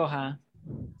opinion ko ha.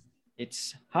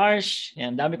 It's harsh.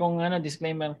 Yan, dami kong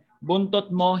disclaimer. Buntot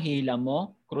mo, hila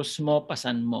mo, krus mo,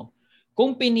 pasan mo.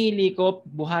 Kung pinili ko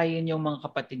buhayin yung mga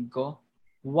kapatid ko,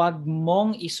 huwag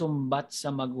mong isumbat sa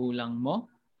magulang mo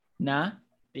na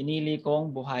pinili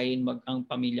kong buhayin ang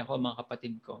pamilya ko, mga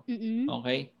kapatid ko.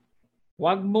 Okay?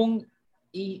 Huwag mong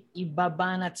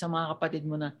ibabanat sa mga kapatid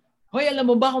mo na, hoy, alam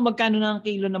mo ba kung magkano na ang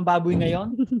kilo ng baboy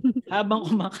ngayon? Habang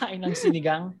kumakain ng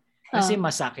sinigang, kasi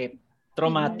masakit.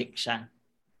 Traumatic siya.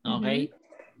 Okay?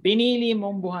 Pinili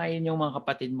mong buhayin yung mga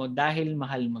kapatid mo dahil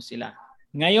mahal mo sila.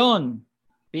 Ngayon,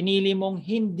 pinili mong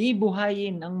hindi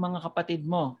buhayin ang mga kapatid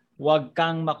mo. Huwag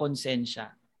kang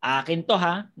makonsensya. Akin to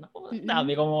ha. Naku,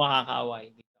 dami kong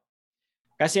makakaaway.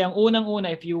 Kasi ang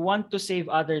unang-una, if you want to save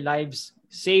other lives,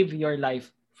 save your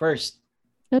life first.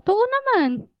 Totoo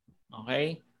naman.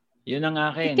 Okay? Yun ang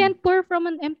akin. You can't pour from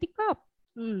an empty cup.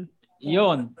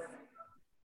 Yun.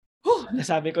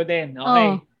 Nasabi ko din. Okay.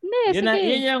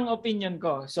 Yun yung opinion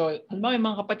ko. So, halimbawa yung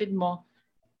mga kapatid mo,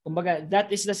 kumbaga, that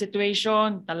is the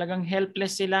situation. Talagang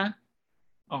helpless sila.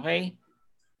 Okay?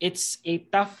 It's a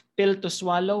tough pill to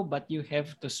swallow, but you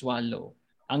have to swallow.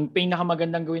 Ang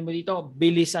pinakamagandang gawin mo dito,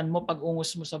 bilisan mo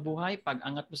pag-ungos mo sa buhay,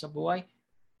 pag-angat mo sa buhay,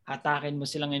 hatakin mo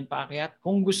sila ngayon paakyat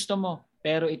kung gusto mo.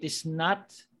 Pero it is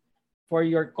not for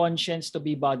your conscience to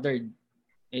be bothered.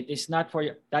 It is not for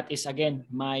that is again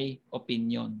my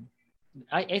opinion.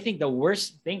 I think the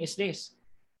worst thing is this.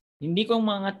 Hindi ko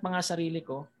mangat mga sarili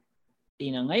ko.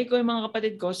 Tinangay ko yung mga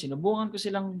kapatid ko, sinubukan ko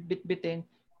silang bitbitin,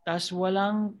 tapos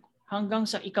walang hanggang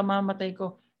sa ikamamatay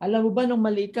ko. Alam mo ba nung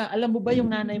maliit ka? Alam mo ba yung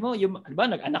nanay mo? Yung, diba,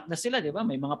 nag-anak na sila, di ba?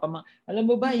 May mga alam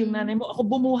mo ba yung nanay mo? Ako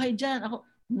bumuhay dyan.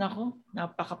 Nako,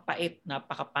 napakapait,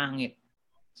 napakapangit.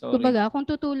 Sorry. Kumbaga, kung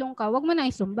tutulong ka, wag mo na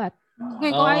isumbat.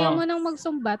 Ngayon, kung ayaw mo nang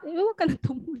magsumbat, huwag ka na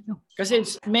tumulong. Kasi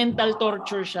mental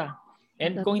torture siya.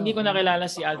 And kung hindi ko nakilala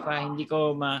si Alpha, hindi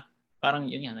ko parang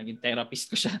yun yan, naging therapist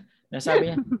ko siya.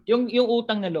 Nasabi niya, yung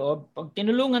utang na loob, pag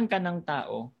tinulungan ka ng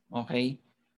tao, okay?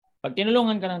 Pag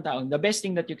tinulungan ka ng tao, the best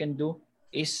thing that you can do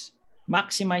is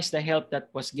maximize the help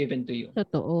that was given to you.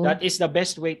 Totoo. That is the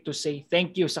best way to say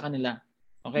thank you sa kanila.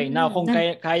 Okay, now kung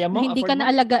kaya mo, hindi ka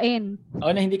naalagain.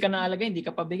 Na hindi ka naalagain, hindi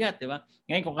ka pabigat, di ba?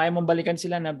 Ngayon, kung kaya mong balikan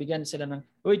sila, bigyan sila ng,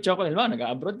 uy, chocolate,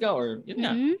 nag-abroad ka, or yun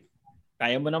nga,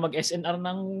 kaya mo na mag-SNR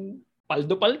ng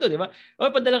paldo-paldo, di ba? O,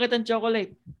 padala kitang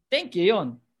chocolate. Thank you yun.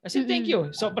 Kasi thank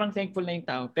you. Sobrang thankful na yung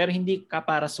tao. Pero hindi ka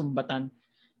para sumbatan,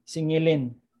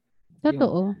 singilin.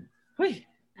 Totoo. Uy,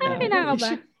 ano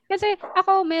kinakaba? Kasi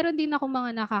ako, meron din ako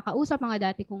mga nakakausap,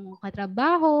 mga dati kong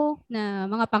katrabaho, na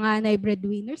mga panganay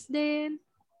breadwinners din.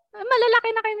 Malalaki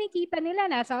na kinikita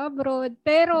nila, nasa abroad.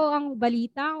 Pero ang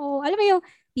balita ko, alam mo yung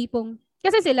tipong,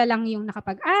 kasi sila lang yung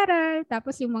nakapag-aral,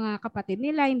 tapos yung mga kapatid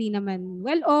nila, hindi naman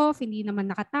well-off, hindi naman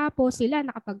nakatapos, sila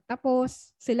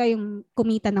nakapagtapos, sila yung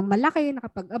kumita ng malaki,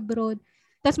 nakapag-abroad.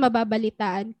 Tapos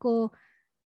mababalitaan ko,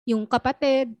 yung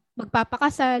kapatid,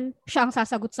 magpapakasal, siya ang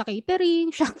sasagot sa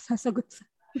catering, siya ang sasagot sa...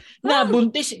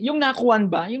 Nabuntis, yung nakuwan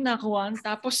ba? Yung nakuwan,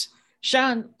 tapos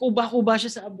siya, kuba-kuba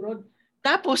siya sa abroad.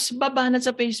 Tapos, babanat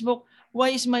sa Facebook, why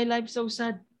is my life so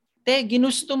sad? Te,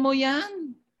 ginusto mo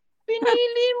yan.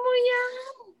 Pinili mo yan.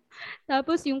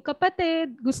 Tapos yung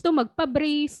kapatid, gusto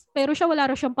magpa-brace, pero siya wala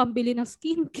raw siyang pambili ng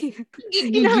skincare.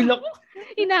 Gigil ako.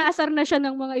 Inaasar na siya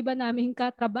ng mga iba naming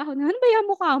katrabaho. Ano ba yung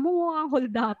mukha mo? Mukhang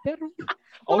hold-upper.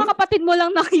 Mga kapatid mo lang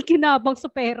nakikinabang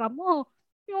sa pera mo.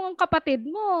 Yung kapatid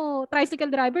mo, tricycle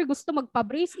driver, gusto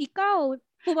magpa-brace. Ikaw,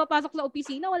 pumapasok sa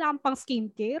opisina, wala kang pang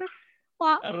skincare.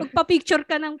 Magpa-picture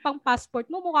ka ng pang-passport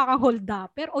mo, mukha kang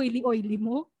hold-upper, oily-oily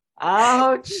mo.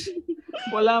 Ouch!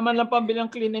 Wala man lang pambilang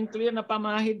clean and clear na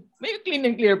pamahid. May clean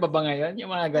and clear pa ba ngayon? Yung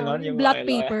mga ganon? Yung black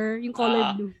paper, yung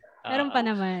color blue. Meron pa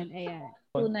naman. Ayan.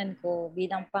 Tunan ko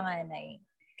bilang panganay,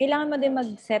 kailangan mo din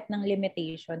mag-set ng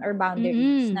limitation or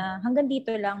boundaries na hanggang dito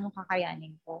lang yung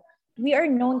kakayanin ko. We are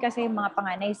known kasi mga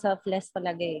panganay selfless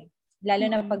talaga eh. Lalo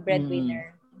na pag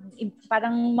breadwinner.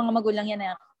 Parang mga magulang yan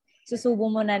na susubo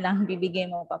mo na lang, bibigay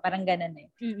mo pa. Parang ganun eh.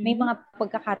 May mga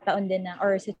pagkakataon din na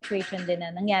or situation din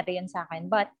na nangyari yan sa akin.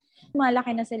 But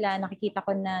malaki na sila, nakikita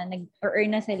ko na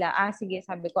nag-earn na sila. Sige,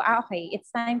 sabi ko, okay,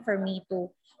 it's time for me to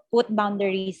put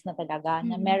boundaries na talaga.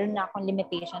 Na meron na akong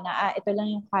limitation na, ito lang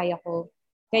yung kaya ko.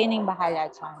 Kayo na yung bahala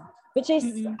dyan. Which is,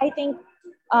 I think,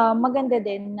 maganda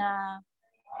din na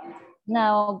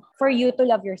for you to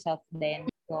love yourself din.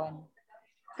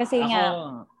 Kasi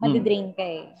nga, madidrain ka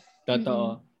eh.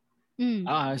 Totoo.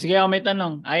 Sige ako may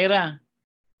tanong. Ira.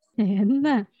 Ayan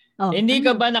na. Oh, Hindi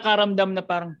ka ano? ba nakaramdam na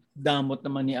parang damot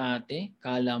naman ni ate?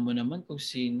 Kala mo naman kung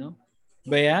sino.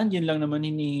 Ba yan? Yun lang naman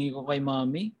hinihingi ko kay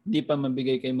mami. Hindi pa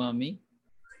mabigay kay mami.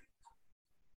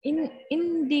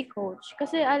 Hindi coach.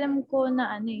 Kasi alam ko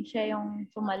na siya yung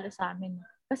sumalo sa amin.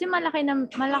 Kasi malaki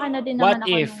na din What naman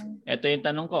ako if, nung... ito yung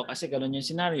tanong ko, kasi ganun yung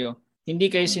senaryo, hindi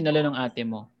kayo sinalo ng ate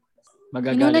mo? Inuna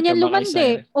Magagalit ka niya ba kay lumande.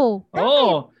 Cyrus? Oh,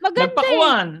 bakit? Maganda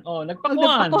nagpakuan.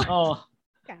 Nagpakuan. Nagpakuan.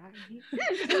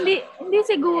 hindi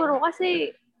siguro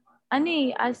kasi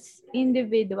as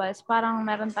individuals, parang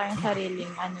meron tayong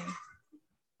sariling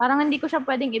parang hindi ko siya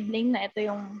pwedeng i-blame na ito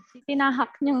yung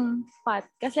tinahak niyang spot.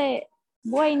 Kasi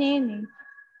buhay niya yun eh.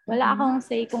 Wala akong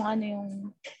say kung ano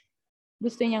yung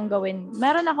gusto niyang gawin.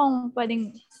 Meron akong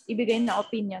pwedeng ibigay na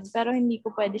opinion, pero hindi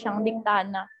ko pwede siyang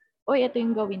diktahan na, oy, ito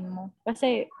yung gawin mo.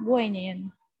 Kasi buhay niya yun.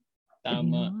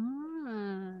 Tama.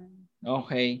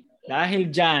 Okay. Dahil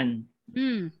dyan,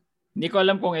 hindi ko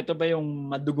alam kung ito ba yung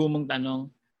madugo mong tanong.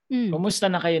 Kumusta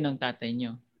na kayo ng tatay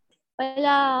niyo?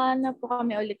 Wala na po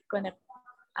kami ulit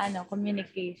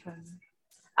communication.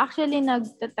 Actually,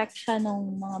 nag-text siya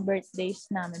nung mga birthdays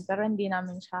namin, pero hindi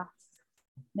namin siya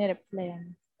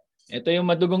nireplyan. Ito yung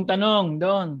madugong tanong,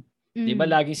 Don. Di ba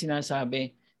lagi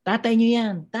sinasabi, tatay niyo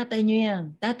yan, tatay niyo yan,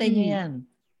 tatay niyo yan.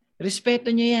 Respeto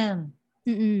niyo yan.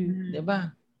 Di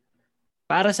ba?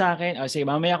 Para sa akin, sige,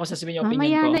 mamaya ako sasabihin yung opinion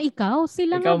ko. Mamaya na ikaw,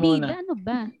 sila Ikaw nga bida, muna. ano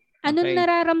ba? Anong Okay.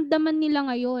 nararamdaman nila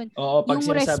ngayon? Oo, pag yung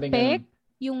sinasabing respect,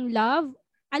 ganun. yung love,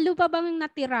 ano pa bang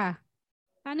natira?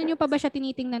 Ano nyo pa ba siya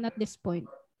tinitingnan at this point?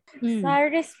 Sa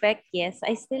respect, yes,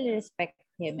 I still respect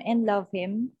him and love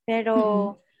him.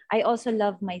 Pero I also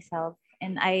love myself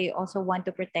and I also want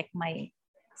to protect my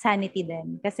sanity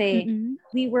din. Kasi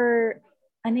we were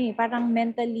parang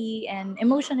mentally and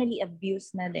emotionally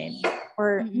abused na din.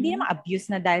 Or hindi naman abused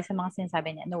na dahil sa mga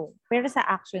sinasabi niya. No. Pero sa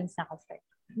actions na kasi.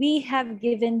 We have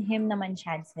given him naman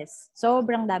chances.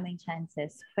 Sobrang daming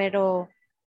chances. Pero,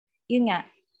 yun nga,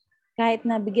 kahit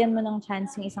na bigyan mo ng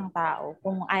chance ng isang tao,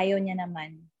 kung ayaw niya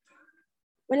naman,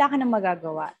 wala ka nang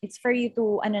magagawa. It's for you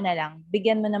to,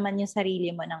 bigyan mo naman yung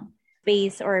sarili mo ng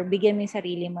space or bigyan mo yung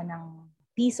sarili mo ng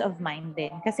peace of mind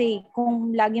din. Kasi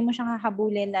kung lagi mo siyang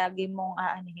hahabulin, lagi mong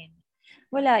aanihin,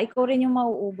 wala, ikaw rin yung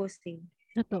mauubos eh.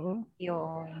 Totoo.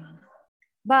 Yun.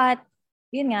 But,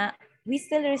 yun nga, we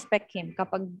still respect him.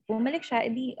 Kapag bumalik siya,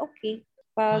 edi okay.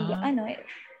 Pag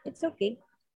it's okay.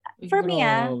 For me,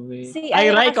 si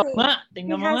Ira, kasi, ikaw nga.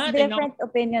 Tingnan mo nga. he has different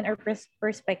opinion or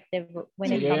perspective when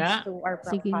it comes to our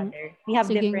father. We have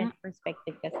different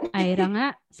perspective kasi. Ira nga.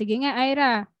 Sige nga,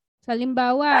 Ira. Sa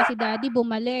limbawa, si Daddy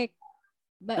bumalik.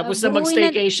 Tapos na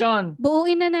mag-staycation.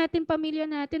 Buuin na natin pamilya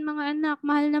natin, mga anak.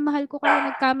 Mahal na mahal ko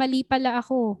kayo. Nagkamali pala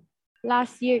ako.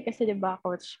 Last year kasi, diba,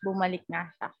 coach, bumalik na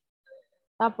siya.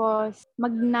 Tapos,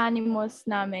 magnanimous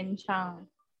namin siyang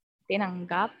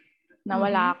tinanggap na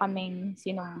wala kaming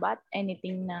sinumbat,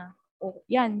 anything na,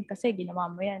 yan, kasi ginawa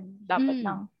mo yan. Dapat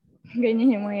lang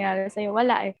ganyan yung mangyayari sa'yo.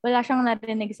 Wala eh. Wala siyang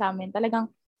narinig sa amin. Talagang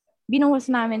binuhos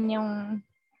namin yung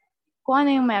kung ano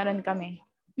yung meron kami.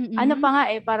 Ano pa nga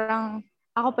eh, parang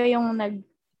ako pa yung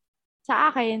sa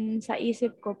akin, sa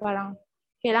isip ko, parang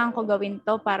kailangan ko gawin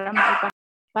to para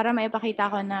maipakita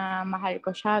ko na mahal ko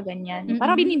siya, ganyan.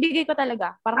 Parang binibigay ko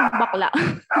talaga. Parang bakla.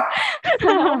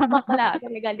 Bakla.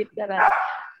 Talaga, literal.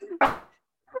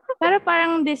 Pero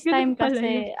parang this time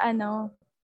kasi,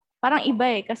 parang iba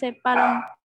eh. Kasi parang,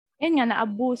 yun nga,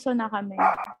 naabuso na kami.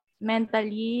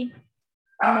 Mentally,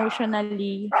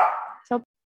 emotionally. So,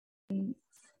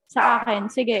 sa akin,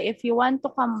 sige, if you want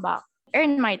to come back,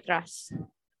 earn my trust.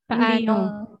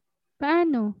 Paano?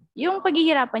 Yung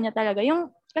paghihirapan niya talaga.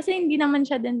 Kasi hindi naman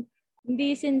siya din,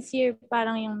 hindi sincere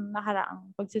parang yung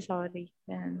nakaraang pagsisorry.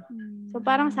 Yan. So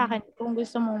parang sa akin, kung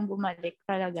gusto mong bumalik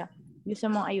talaga, gusto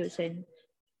mong ayusin,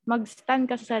 mag-stand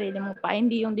ka sa sarili mo pa,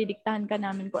 hindi yung didiktahan ka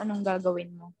namin kung anong gagawin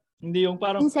mo. Hindi yung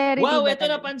parang, sincerity wow, ba eto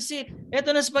na talaga? pansit,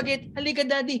 eto na spaghetti, halika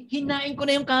daddy, hinain ko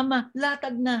na yung kama,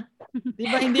 latag na. Di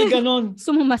ba hindi ganon?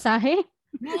 Sumumasahe?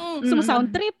 Sumusound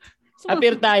trip?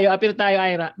 Appear tayo,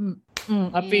 Ira.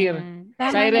 Appear.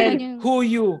 Siren, who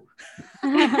you?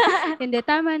 Hindi,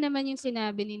 tama naman yung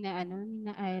sinabi ni na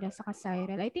Ira sa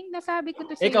Cyril. I think nasabi ko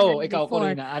to sa Ikaw, before.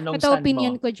 Corina, anong Ito stand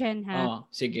opinion mo? ko dyan, ha? Oh,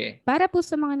 sige. Para po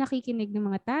sa mga nakikinig ng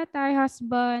mga tatay,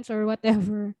 husbands, or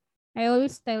whatever, I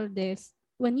always tell this,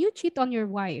 when you cheat on your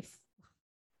wife,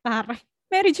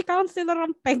 marriage counselor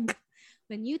ang peg.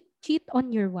 When you cheat on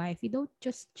your wife, you don't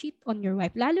just cheat on your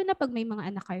wife. Lalo na pag may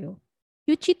mga anak kayo.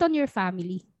 You cheat on your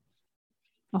family.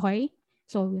 Okay?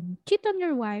 So, when you cheat on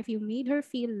your wife, you made her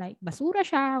feel like basura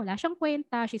siya, wala siyang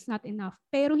kwenta, she's not enough.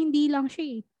 Pero hindi lang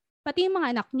siya eh. Pati yung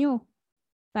mga anak nyo.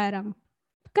 Parang,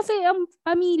 kasi ang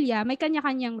pamilya, may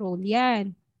kanya-kanyang role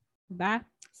yan. Diba?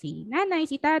 Si nanay,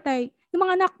 si tatay, yung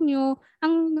mga anak nyo,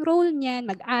 ang role niyan,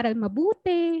 mag-aral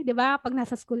mabuti, diba? Pag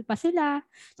nasa school pa sila.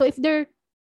 So if they're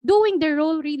doing their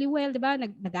role really well, diba?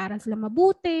 Nag-aral sila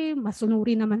mabuti,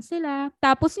 masunuri naman sila.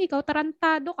 Tapos ikaw,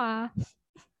 tarantado ka.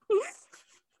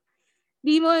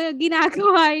 Di mo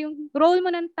ginagawa yung role mo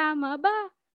ng tama, ba?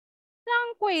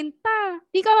 Lang kwenta.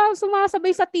 Di ka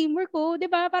sumasabay sa teamwork ko, 'di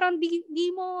ba? Parang di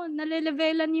mo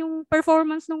nalelevelan yung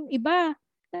performance ng iba.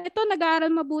 Ito,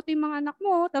 nag-aaral mabuti yung mga anak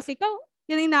mo, tapos ikaw,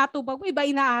 yan yung natubag mo, iba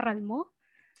inaaral mo.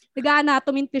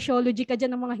 Nag-anatomy and physiology ka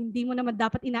dyan ng mga hindi mo naman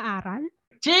dapat inaaral.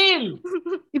 Chill!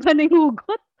 Iba na yung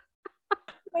hugot.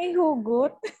 May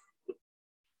hugot.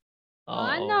 Oo.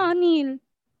 Ano, Neil?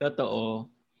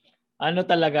 Totoo. Ano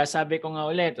talaga, sabi ko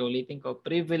nga ulitin ko,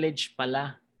 privilege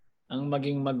pala ang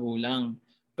maging magulang.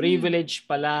 Privilege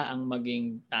pala ang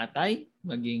maging tatay,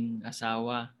 maging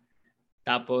asawa.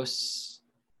 Tapos,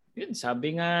 yun,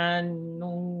 sabi nga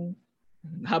nung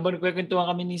habang nagkwekwentuhan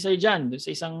kami ni Sir John doon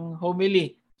sa isang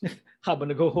homily, habang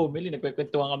nag-homily,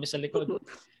 nagkwekwentuhan kami sa likod.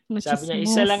 Sabi niya,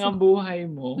 isa lang ang buhay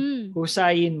mo,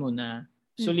 husayin mo na,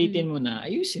 sulitin mo na,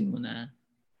 ayusin mo na.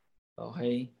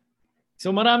 Okay? So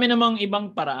marami namang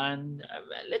ibang paraan.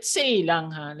 Let's say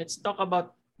lang let's talk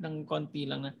about ng konti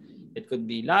lang na it could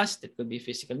be lust, it could be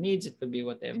physical needs, it could be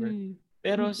whatever.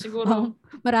 Pero siguro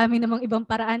marami namang ibang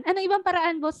paraan. Ano ibang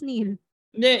paraan, Boss Neil?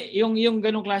 Hindi, yung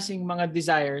ganung klaseng mga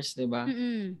desires, 'di ba?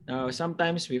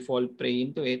 Sometimes we fall prey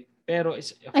into it, pero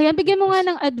ayan, bigyan mo nga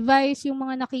ng advice yung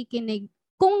mga nakikinig.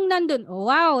 Kung nandun,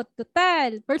 wow,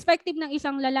 total. Perspective ng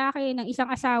isang lalaki, ng isang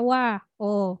asawa.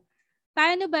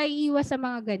 Paano ba iiwas sa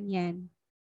mga ganyan?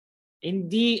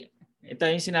 Hindi, ito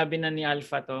yung sinabi na ni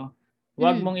Alpha to,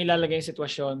 huwag mong ilalagay yung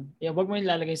sitwasyon, huwag mong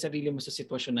ilalagay yung sarili mo sa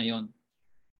sitwasyon na yon.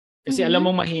 Kasi alam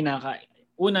mong mahina ka.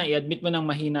 Una, i-admit mo nang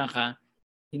mahina ka,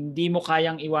 hindi mo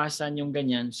kayang iwasan yung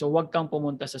ganyan, so huwag kang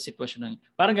pumunta sa sitwasyon na yun.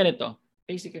 Parang ganito,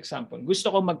 basic example, gusto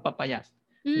ko magpapayat.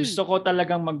 Gusto ko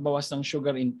talagang magbawas ng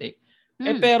sugar intake.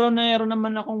 Pero meron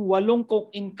naman akong 8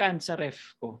 Coke in can sa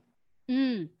ref ko.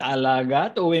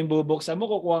 Talaga? Tuwing bubuksan mo,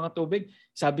 kukuha ka tubig.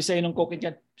 Sabi sa'yo ng Coke in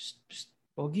can, psst, psst,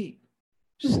 Pogi.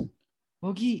 Psst,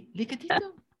 Pogi, lika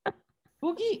dito.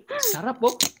 Pogi, sarap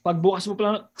po. Pagbukas mo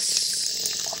pala,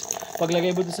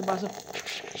 paglagay mo doon sa baso,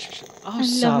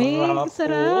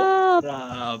 sarap.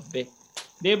 Grabe.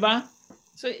 Diba?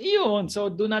 So, iyon. So,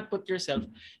 do not put yourself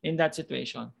in that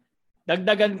situation.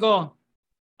 Dagdagan ko,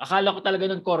 akala ko talaga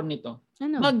ng core nito.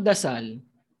 Ano? Magdasal.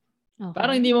 Okay.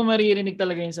 Parang hindi mo maririnig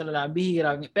talaga yun sa lalaki.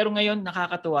 Bihira. Pero ngayon,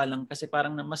 nakakatuwa lang kasi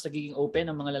parang mas nagiging open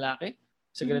ang mga lalaki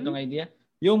sa ganitong idea.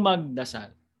 Yung magdasal.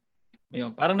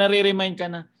 Ayun, parang nare-remind ka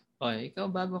na, ikaw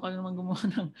bago ka naman gumawa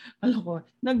ng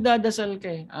nagdadasal ka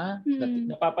eh.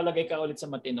 Napapalagay ka ulit sa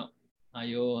matino.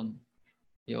 Ayun.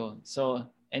 Yun. So,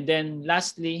 and then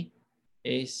lastly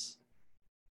is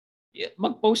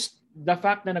mag-post, the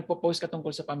fact na nagpo-post ka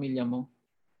tungkol sa pamilya mo.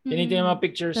 Tinitingnan mga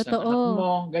pictures ng anak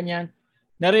mo, ganyan.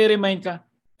 Nare-remind ka,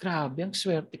 grabe, ang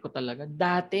swerte ko talaga.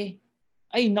 Dati,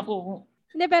 ay naku.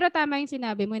 Hindi, pero tama yung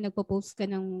sinabi mo, nagpo-post ka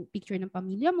ng picture ng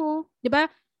pamilya mo. Di ba?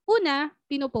 Una,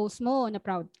 pinopost mo na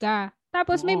proud ka.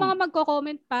 Tapos may mga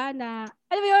magko-comment pa na,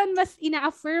 alam mo yun, mas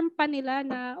ina-affirm pa nila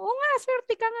na, nga,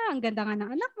 swerte ka nga. Ang ganda nga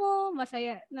ng anak mo.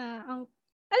 Masaya na,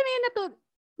 alam mo yun,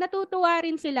 natutuwa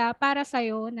rin sila para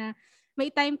sa'yo na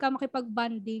may time ka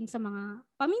makipag-bonding sa mga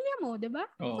pamilya mo, di ba?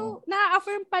 So,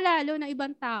 na-affirm pa lalo ng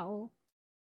ibang tao.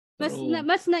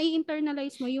 Mas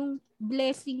na-internalize mo yung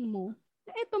blessing mo.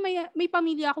 Ito, may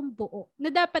pamilya akong buo na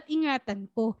dapat ingatan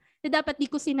ko, na dapat di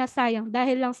ko sinasayang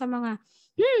dahil lang sa mga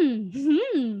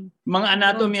mga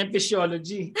anatomy and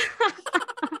physiology.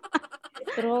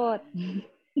 Truth.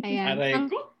 Ayan. Aray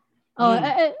ko.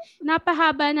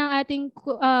 Napahaba ng ating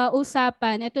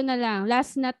usapan. Ito na lang.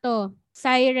 Last na to.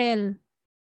 Cyril,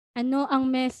 ano ang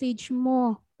message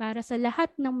mo para sa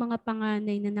lahat ng mga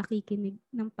panganay na nakikinig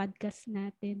ng podcast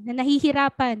natin, na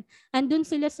nahihirapan, andun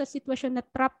sila sa sitwasyon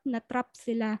na trap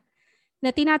sila, na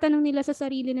tinatanong nila sa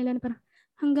sarili nila na parang,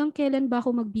 hanggang kailan ba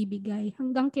ako magbibigay?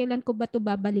 Hanggang kailan ko ba ito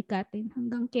babalikatin?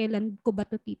 Hanggang kailan ko ba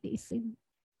ito titiisin?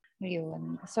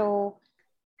 Yun. So,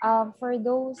 for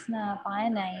those na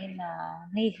panganay na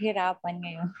nahihirapan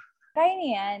ngayon, kaya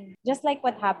niyan. Just like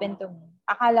what happened to me.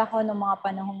 Akala ko nung mga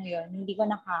panahong yun, hindi ko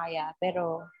nakaya,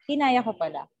 pero kinaya ko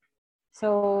pala. So,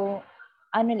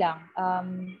 ano lang,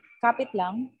 kapit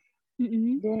lang.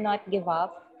 Do not give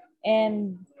up.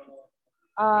 And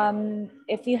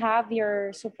if you have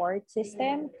your support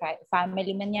system,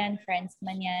 family man yan, friends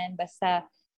man yan, basta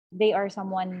they are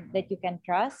someone that you can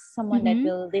trust, someone that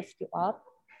will lift you up,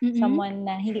 someone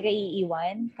na hindi ka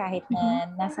iiwan kahit na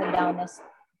nasa down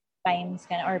times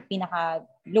ka na or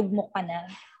pinaka-lugmok ka na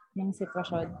ng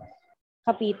sitwasyon.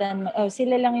 kapitan mo,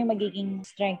 sila lang yung magiging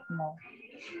strength mo.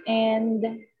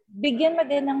 And bigyan mo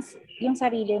din yung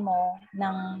sarili mo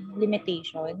ng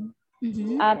limitation.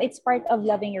 It's part of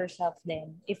loving yourself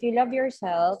then. If you love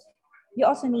yourself, you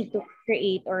also need to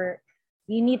create or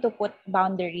you need to put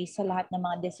boundaries sa lahat ng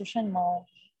mga decision mo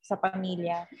sa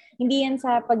pamilya. Hindi yan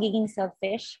sa pagiging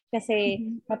selfish kasi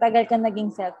matagal ka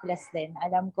naging selfless din.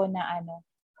 Alam ko na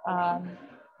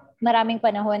maraming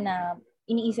panahon na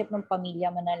iniisip ng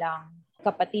pamilya mo na lang,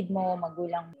 kapatid mo,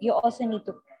 magulang. You also need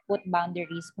to put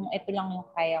boundaries kung ito lang yung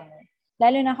kaya mo.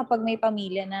 Lalo na kapag may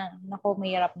pamilya na, naku,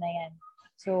 mahirap na yan.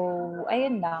 So,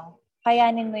 ayun lang.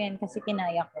 Kayanin mo yan kasi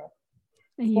kinaya ko.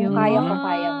 Kung kaya ko,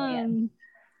 kaya mo yan.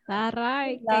 Taray,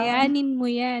 kayanin mo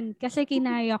yan kasi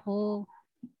kinaya ko.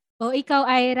 O ikaw,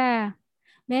 Ira,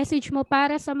 message mo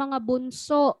para sa mga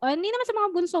bunso. Hindi naman sa mga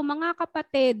bunso, mga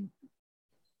kapatid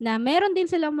na meron din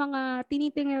silang mga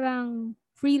tinitingirang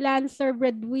freelancer,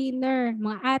 breadwinner,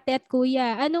 mga ate at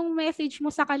kuya. Anong message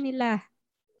mo sa kanila?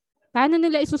 Paano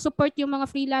nila isusupport yung mga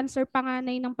freelancer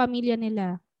panganay ng pamilya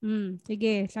nila?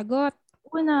 Sige, sagot.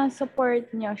 Una,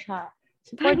 support nyo siya.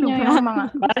 Support nyo yung mga,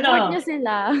 support nyo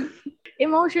sila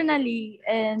emotionally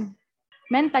and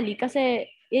mentally kasi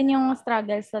yan yung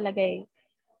struggles talaga eh.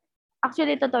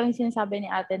 Actually, totoo yung sinasabi ni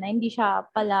ate na hindi siya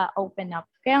pala open up.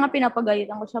 Kaya nga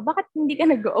pinapagalitan ko siya, bakit hindi ka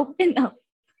nag-open up?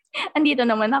 Andito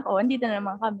naman ako, andito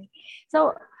naman kami.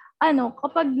 So,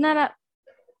 kapag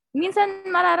minsan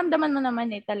mararamdaman mo naman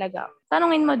eh talaga.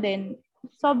 Tanungin mo din,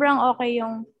 sobrang okay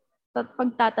yung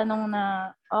pagtatanong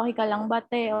na, okay ka lang ba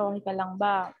te? Okay ka lang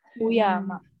ba? Kuya,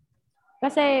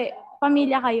 Kasi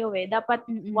pamilya kayo eh. Dapat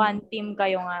one team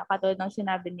kayo nga. Katulad ng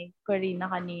sinabi ni Corina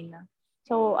kanina.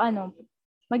 So,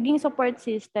 maging support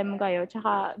system kayo.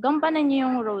 Tsaka, gampanan niyo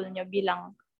yung role niyo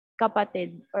bilang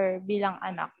kapatid or bilang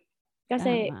anak.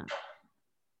 Kasi,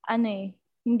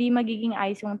 hindi magiging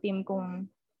ayos yung team kung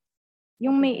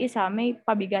yung may isa, may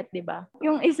pabigat, di ba?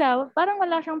 Yung isa, parang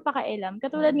wala siyang pakialam.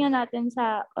 Katulad nga natin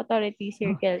sa authority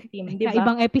circle team, di ba?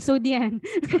 Ibang episode yan.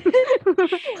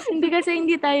 Hindi kasi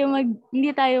hindi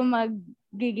tayo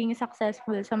magiging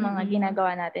successful sa mga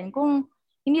ginagawa natin kung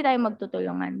hindi tayo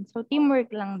magtutulungan. So,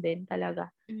 teamwork lang din talaga.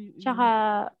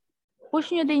 Tsaka,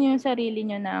 push nyo din yung sarili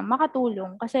nyo na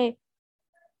makatulong kasi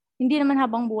hindi naman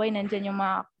habang buhay nandyan yung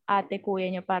mga ate, kuya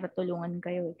nyo para tulungan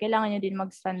kayo. Kailangan nyo din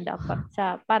mag-stand up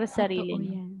para sa sarili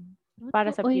nyo.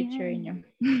 Para sa future nyo.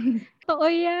 Totoo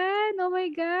yan. Oh my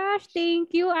gosh.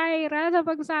 Thank you, Ira, sa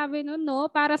pagsabi nun,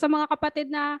 no? Para sa mga kapatid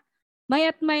na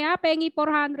maya't maya, pengi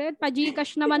 400,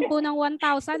 pa-Gcash naman po ng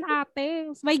 1,000,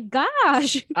 ate. My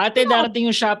gosh! Ate,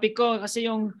 darating yung Shopee ko kasi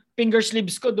yung finger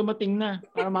sleeves ko dumating na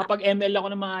para mapag-ML ako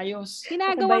na maayos.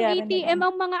 Ginagawang ATM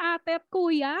ang mga ate at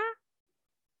kuya.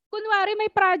 Kunwari may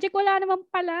project, wala naman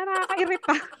pala,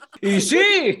 nakakairita.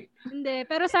 Easy! Hindi,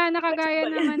 pero sana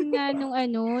kagaya naman nga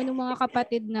nung mga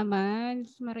kapatid naman,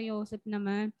 Mariosep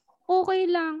naman, okay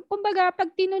lang. Kumbaga,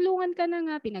 pag tinulungan ka na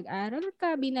nga, pinag-aral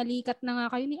ka, binalikat na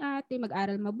nga kayo ni ate,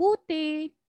 mag-aral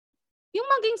mabuti. Yung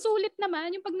maging sulit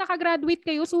naman, yung pag nakagraduate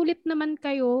kayo, sulit naman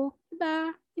kayo.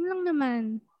 Diba? Yun lang naman.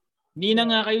 Hindi na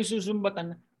nga kayo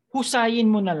susumbatan.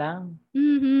 Husayin mo na lang.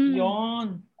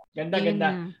 Yun.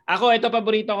 Ganda. Ako, ito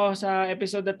paborito ko sa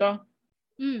episode na to.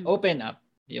 Open up.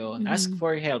 Yun. Ask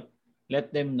for help.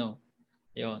 Let them know.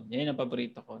 Yun. Yan ang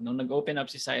paborito ko. Nung nag-open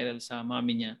up si Cyril sa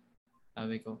mami niya,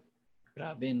 sabi ko,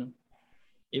 grabe, no?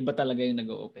 Iba talaga yung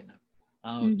nag-open up.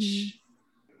 Ouch.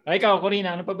 Ay, ikaw,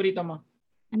 Corina, ano paborito mo?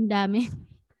 Ang dami.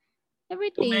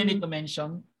 Everything. Too many to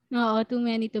mention? Oo, too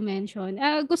many to mention.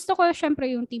 Gusto ko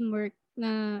syempre yung teamwork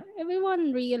na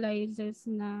everyone realizes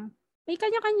na may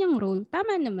kanya-kanyang role.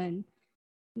 Tama naman.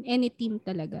 In any team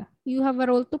talaga. You have a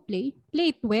role to play.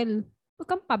 Play it well. Huwag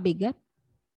kang pabigat.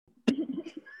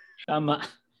 Tama.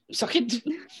 Sakit.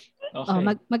 Okay.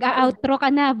 Mag-outro ka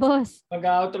na, boss.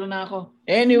 Mag-outro na ako.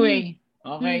 Anyway,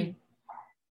 okay.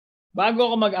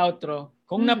 Bago ako mag-outro,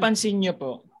 kung napansin nyo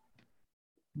po,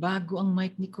 bago ang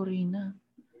mic ni Corina.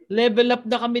 Level up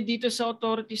na kami dito sa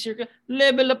Authority Circle.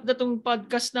 Level up na tong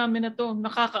podcast namin na to.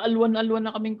 Nakakaalwan-alwan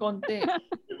na kaming konti.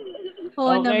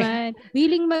 Oo naman.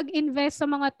 Willing mag-invest sa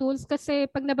mga tools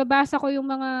kasi pag nababasa ko yung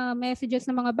mga messages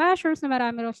ng mga bashers na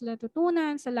marami raw sila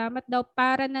tutunan, salamat daw,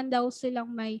 para na daw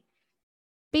silang may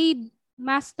paid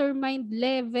mastermind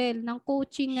level ng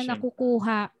coaching na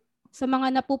nakukuha sa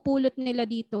mga napupulot nila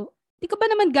dito. Di ka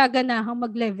ba naman gaganahang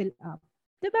mag-level up?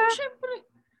 Diba? Siyempre.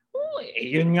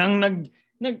 Yun nga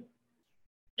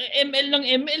ML ng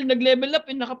ML, nag-level up,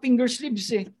 naka-finger sleeves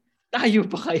eh. Tayo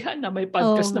pa kaya na may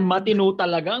podcast na matino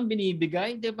talaga ang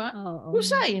binibigay, di ba?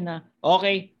 Husay na.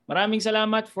 Okay, maraming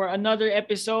salamat for another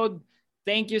episode.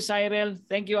 Thank you, Cyril.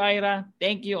 Thank you, Ira.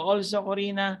 Thank you also,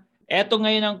 Corina. Eto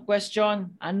ngayon ang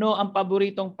question, ano ang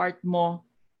paboritong part mo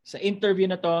sa interview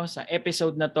na to, sa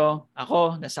episode na to?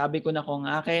 Ako, nasabi ko na kung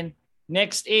akin.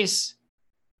 Next is,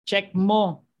 check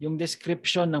mo yung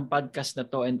description ng podcast na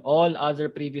to and all other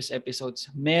previous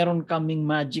episodes. Meron kaming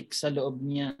magic sa loob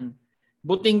niyan.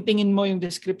 Buting tingin mo yung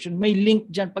description, may link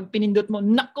dyan. Pag pinindot mo,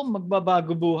 naku,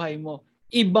 magbabago buhay mo.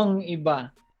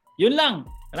 Ibang-iba. Yun lang.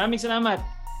 Maraming salamat.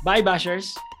 Bye,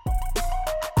 Bashers!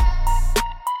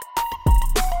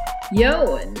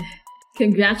 Yon!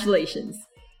 Congratulations!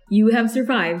 You have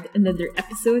survived another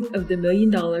episode of the $1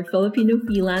 Million Filipino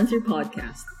Freelancer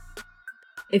Podcast.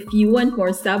 If you want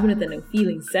more Sabunatan ng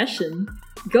Feeling session,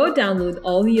 go download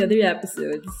all the other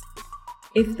episodes.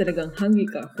 If talagang hungry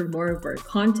ka for more of our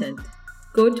content,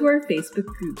 go to our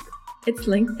Facebook group. It's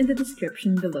linked in the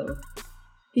description below.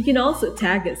 You can also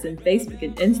tag us on Facebook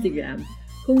and Instagram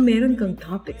kung meron kang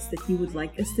topics that you would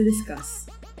like us to discuss.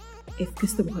 If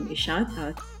gusto mo kang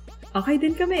i-shoutout, okay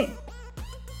din kami.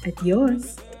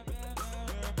 Adios!